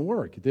game didn't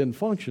work. It didn't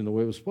function the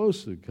way it was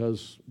supposed to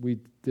because we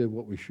did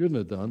what we shouldn't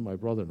have done, my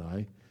brother and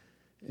I.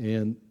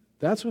 And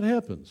that's what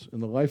happens in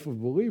the life of a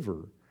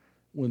believer.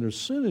 When there's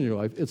sin in your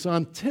life, it's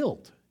on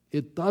tilt.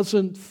 It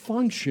doesn't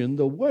function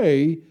the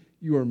way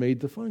you are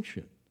made to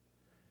function.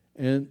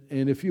 And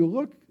if you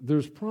look,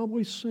 there's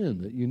probably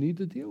sin that you need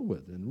to deal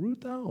with and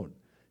root out.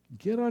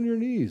 Get on your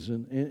knees,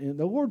 and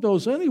the Lord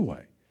knows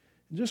anyway.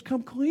 And just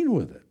come clean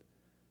with it.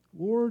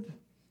 Lord,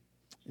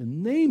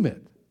 and name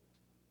it.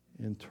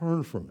 And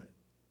turn from it.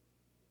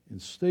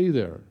 And stay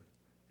there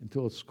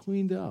until it's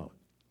cleaned out.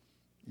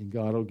 And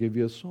God will give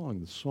you a song.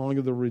 The song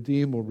of the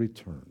redeemed will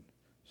return.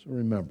 So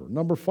remember.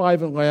 Number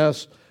 5 and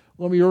last,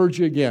 let me urge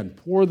you again.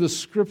 Pour the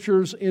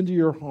Scriptures into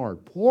your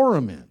heart. Pour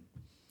them in.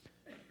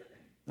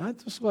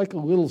 Not just like a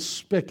little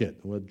spigot,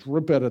 a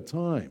drip at a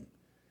time.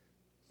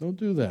 Don't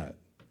do that.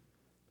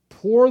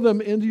 Pour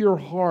them into your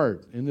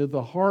heart, into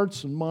the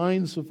hearts and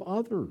minds of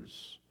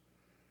others,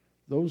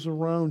 those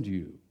around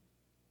you.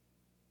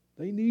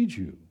 They need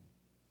you.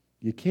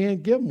 You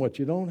can't give them what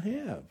you don't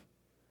have.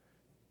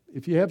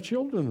 If you have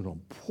children at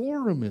home,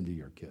 pour them into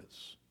your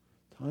kids.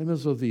 Time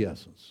is of the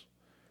essence.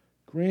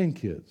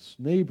 Grandkids,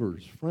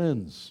 neighbors,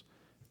 friends.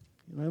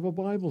 Have a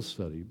Bible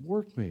study,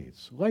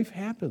 workmates. Life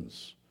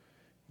happens.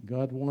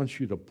 God wants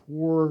you to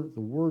pour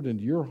the Word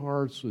into your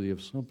heart so you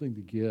have something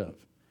to give.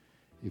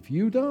 If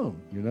you don't,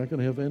 you're not going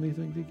to have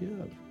anything to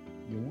give.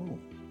 You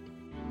won't.